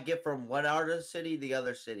 How do I get from one hour to the city to the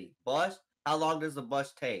other city? Bus? How long does the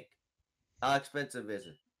bus take? How expensive is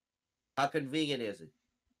it? How convenient is it?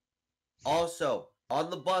 Also, on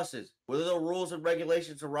the buses, what are the rules and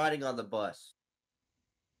regulations for riding on the bus?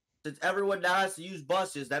 Since everyone now has to use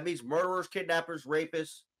buses, that means murderers, kidnappers,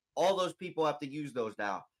 rapists, all those people have to use those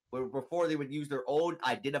now. where before they would use their own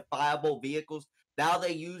identifiable vehicles. Now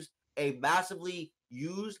they use a massively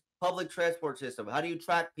used public transport system. How do you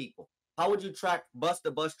track people? How would you track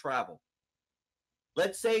bus-to-bus travel?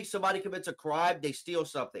 Let's say somebody commits a crime, they steal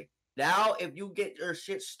something. Now, if you get your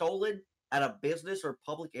shit stolen at a business or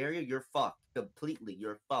public area, you're fucked. Completely,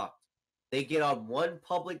 you're fucked. They get on one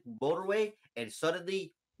public motorway, and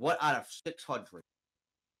suddenly, 1 out of 600.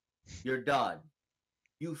 You're done.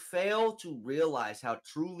 You fail to realize how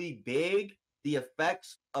truly big the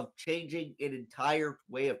effects of changing an entire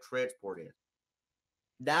way of transport is.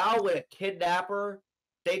 Now, when a kidnapper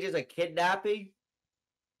stages a kidnapping,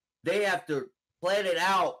 they have to plan it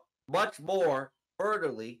out much more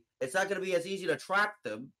furtherly. It's not going to be as easy to track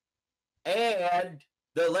them, and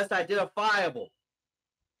they're less identifiable.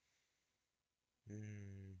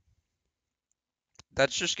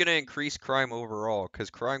 That's just going to increase crime overall, because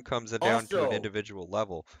crime comes down to an individual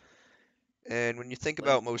level. And when you think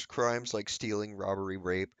about most crimes like stealing, robbery,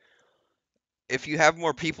 rape, if you have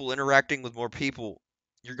more people interacting with more people,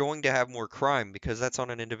 you're going to have more crime because that's on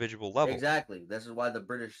an individual level. Exactly. This is why the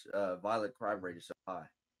British violent crime rate is so high.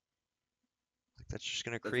 That's just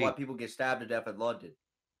going to create... That's why people get stabbed to death in London.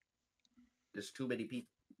 There's too many people.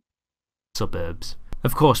 Suburbs.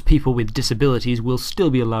 Of course, people with disabilities will still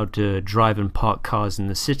be allowed to drive and park cars in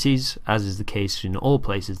the cities, as is the case in all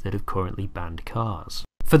places that have currently banned cars.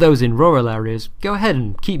 For those in rural areas, go ahead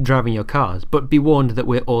and keep driving your cars, but be warned that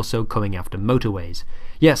we're also coming after motorways.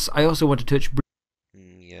 Yes, I also want to touch...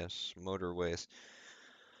 Yes, motorways.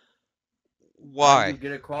 Why? How do you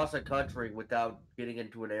get across a country without getting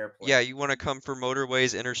into an airplane? Yeah, you want to come for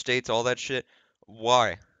motorways, interstates, all that shit?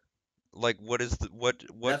 Why? Like, what is the... What?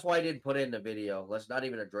 That's why I didn't put it in the video. Let's not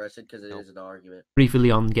even address it, because it is an argument.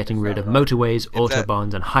 Briefly on getting rid of motorways,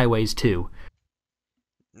 autobahns, and highways too.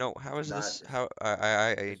 No, how is this? How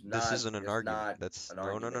this isn't an argument. That's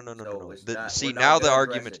no. See, now the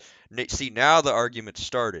argument. See, now the argument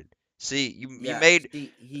started. See, you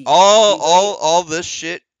made all this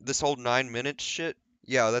shit, this whole 9 minutes shit.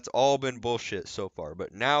 Yeah, that's all been bullshit so far.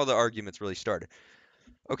 But now the argument's really started.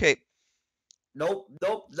 Okay. Nope,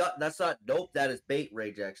 that's not. Nope, that is bait,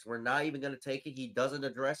 Ragex. We're not even gonna take it. He doesn't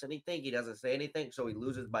address anything. He doesn't say anything, so he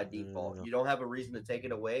loses by default. You don't have a reason to take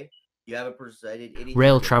it away. You haven't presented anything.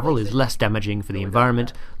 Rail travel is less damaging for the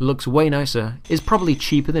environment, looks way nicer, is probably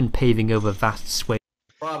cheaper than paving over vast swathes.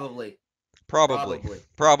 Probably is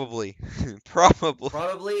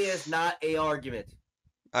not a argument.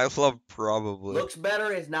 I love probably. Looks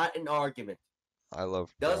better is not an argument. I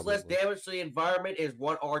love does less damage to the environment is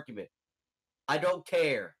one argument. I don't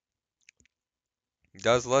care.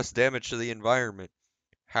 Does less damage to the environment.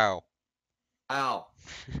 How? How?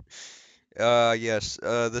 Yes.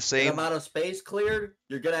 The same amount of space cleared,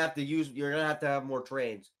 you're gonna have to have more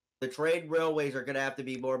trains. The train railways are gonna have to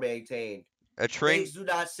be more maintained. Things do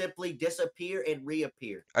not simply disappear and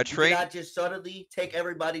reappear. You cannot just suddenly take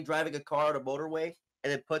everybody driving a car on a motorway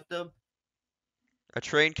and then put them. A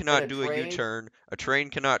train cannot do a U-turn. A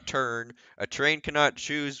train cannot turn. A train cannot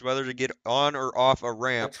choose whether to get on or off a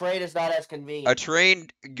ramp. A train is not as convenient. A train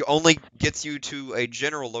only gets you to a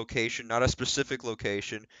general location, not a specific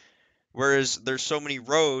location. Whereas there's so many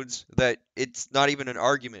roads that it's not even an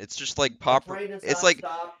argument. It's just like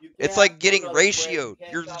it's like getting ratioed.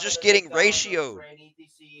 You're just getting ratioed.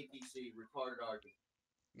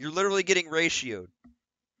 You're literally getting ratioed.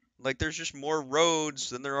 Like, there's just more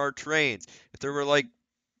roads than there are trains. If there were, like,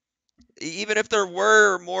 even if there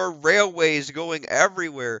were more railways going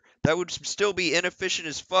everywhere, that would still be inefficient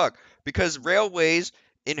as fuck. Because railways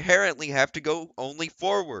inherently have to go only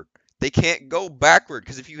forward. They can't go backward.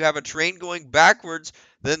 Because if you have a train going backwards,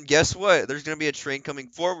 then guess what? There's going to be a train coming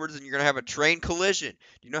forwards, and you're going to have a train collision.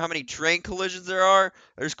 Do you know how many train collisions there are?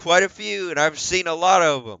 There's quite a few, and I've seen a lot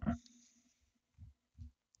of them.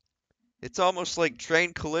 It's almost like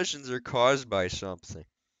train collisions are caused by something.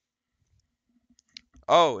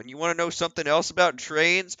 Oh, and you want to know something else about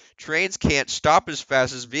trains? Trains can't stop as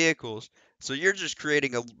fast as vehicles. So you're just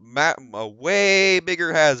creating a way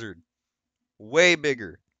bigger hazard. Way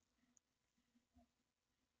bigger.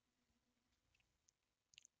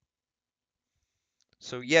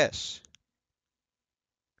 So yes,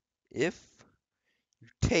 if you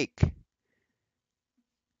take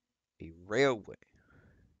a railway,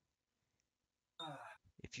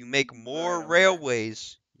 if you make more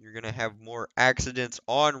railways, you're going to have more accidents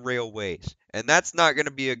on railways. And that's not going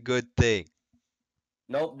to be a good thing.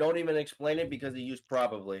 Nope, don't even explain it because he used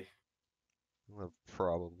probably. Well,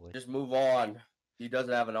 probably. Just move on. He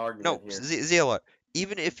doesn't have an argument here. Zila,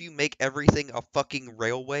 even if you make everything a fucking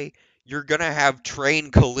railway, you're going to have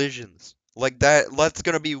train collisions. Like that's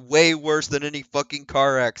gonna be way worse than any fucking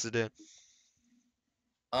car accident.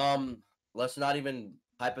 Let's not even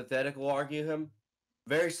hypothetical argue him.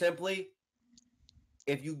 Very simply,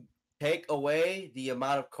 if you take away the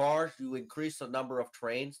amount of cars, you increase the number of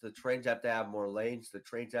trains. The trains have to have more lanes. The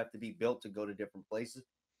trains have to be built to go to different places.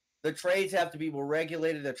 The trains have to be more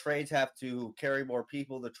regulated. The trains have to carry more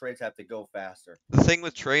people. The trains have to go faster. The thing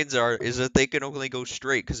with trains is that they can only go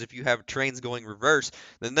straight, because if you have trains going reverse,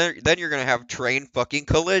 then you're gonna have train fucking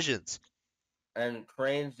collisions. And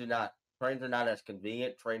trains are not as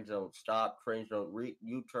convenient. Trains don't stop. Trains don't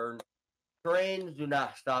U-turn. Trains do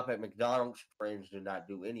not stop at McDonald's. Trains do not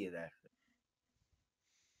do any of that.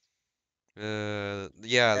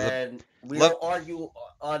 Yeah. And we Let don't argue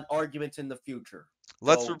on arguments in the future.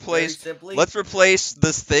 let's So very replace simply, let's replace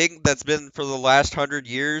this thing that's been for the last 100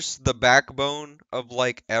 years the backbone of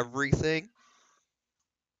like everything.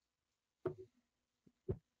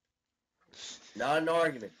 not an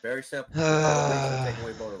argument. Very simple. Motor racing, take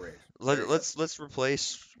away motor race. Very simple. Let's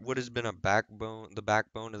replace what has been the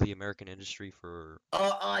backbone of the American industry for.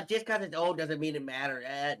 Just because it's old doesn't mean it matters.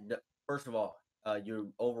 First of all,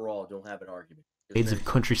 you overall don't have an argument. Shades of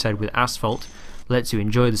countryside with asphalt, lets you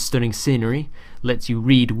enjoy the stunning scenery, lets you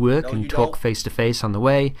read, work, and talk face to face on the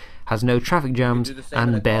way, has no traffic jams,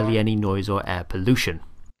 and barely any noise or air pollution.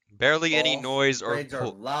 Barely any noise or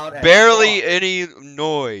barely any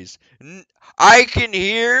noise. I can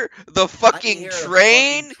hear the fucking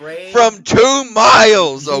train from 2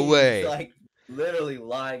 miles away. Like literally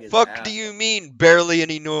lying. Fuck do you mean barely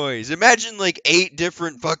any noise? Imagine like 8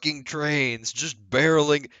 different fucking trains just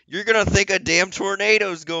barreling. You're gonna think a damn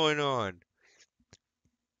tornado's going on.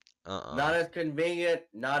 Not as convenient,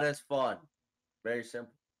 not as fun. Very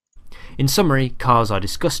simple. In summary, cars are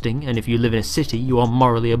disgusting, and if you live in a city, you are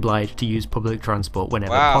morally obliged to use public transport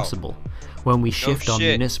whenever possible. When we shift our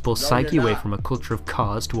municipal psyche away from a culture of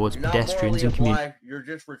cars towards pedestrians and commuters, you're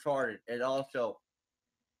just retarded, and also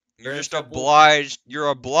you're just obliged. You're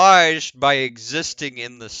obliged by existing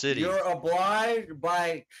in the city. You're obliged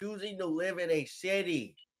by choosing to live in a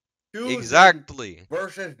city. Exactly.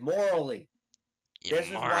 Versus morally. This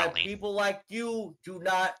is why people like you do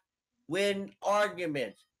not win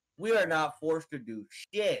arguments. We are not forced to do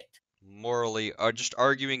shit. Morally, just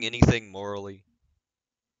arguing anything morally.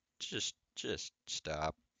 Just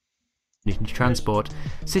stop. Transport,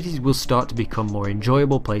 cities will start to become more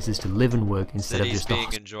enjoyable places to live and work instead of just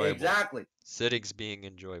being enjoyable. Exactly. Cities being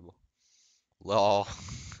enjoyable. Lol.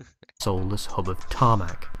 Soulless hub of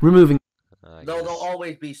tarmac. Removing. No, they'll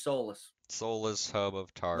always be soulless. Soulless hub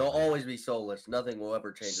of tarmac. They'll always be soulless. Nothing will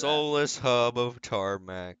ever change. Soulless hub of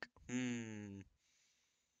tarmac.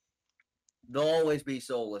 They'll always be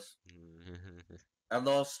soulless. And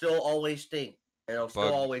they'll still always stink. And they'll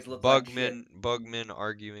still always look like shit. Bugmen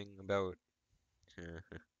arguing about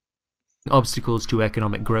obstacles to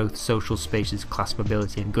economic growth, social spaces, class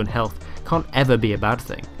mobility, and gun health can't ever be a bad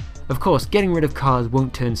thing. Of course, getting rid of cars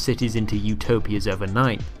won't turn cities into utopias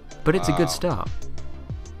overnight, but it's a good start.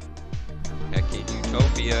 Heckin'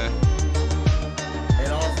 utopia.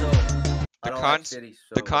 And also,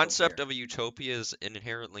 the concept of a utopia is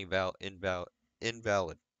inherently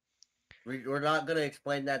invalid. We're not gonna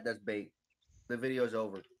explain that. That's bait. The video's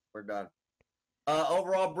over. We're done.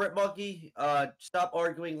 Overall, BritMonkey, stop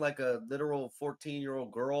arguing like a literal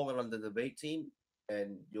 14-year-old girl on the debate team,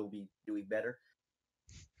 and you'll be doing better.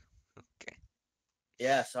 Okay.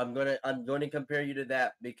 Yes, I'm going to compare you to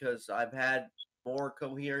that because I've had more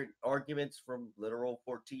coherent arguments from literal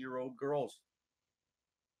 14-year-old girls.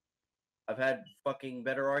 I've had fucking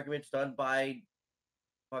better arguments done by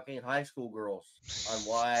fucking high school girls on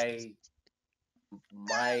why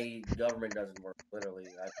my government doesn't work. Literally,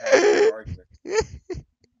 I've had better arguments.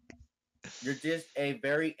 You're just a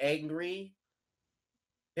very angry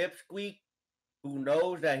pipsqueak who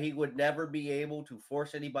knows that he would never be able to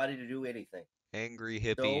force anybody to do anything. Angry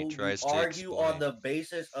hippie tries to argue on the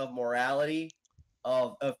basis of morality,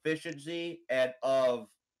 of efficiency, and of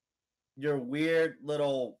your weird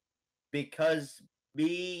little because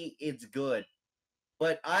me it's good.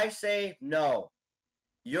 But I say no.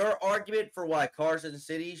 Your argument for why cars in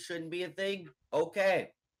cities shouldn't be a thing,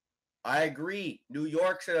 okay. I agree. New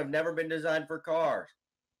York should have never been designed for cars.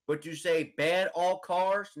 But you say ban all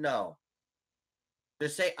cars? No. To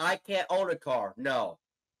say I can't own a car? No.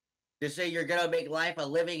 To say you're going to make life a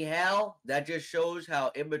living hell? That just shows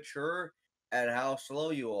how immature and how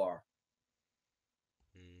slow you are.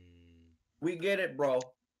 We get it, bro.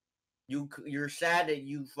 You're sad that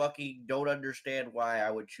you fucking don't understand why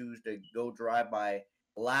I would choose to go drive my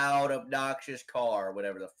loud, obnoxious car or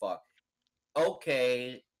whatever the fuck.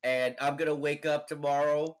 Okay, and I'm going to wake up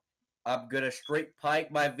tomorrow I'm gonna straight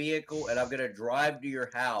pike my vehicle and I'm gonna drive to your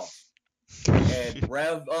house and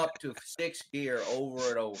rev up to 6th gear over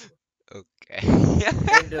and over. Okay.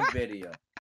 End of video.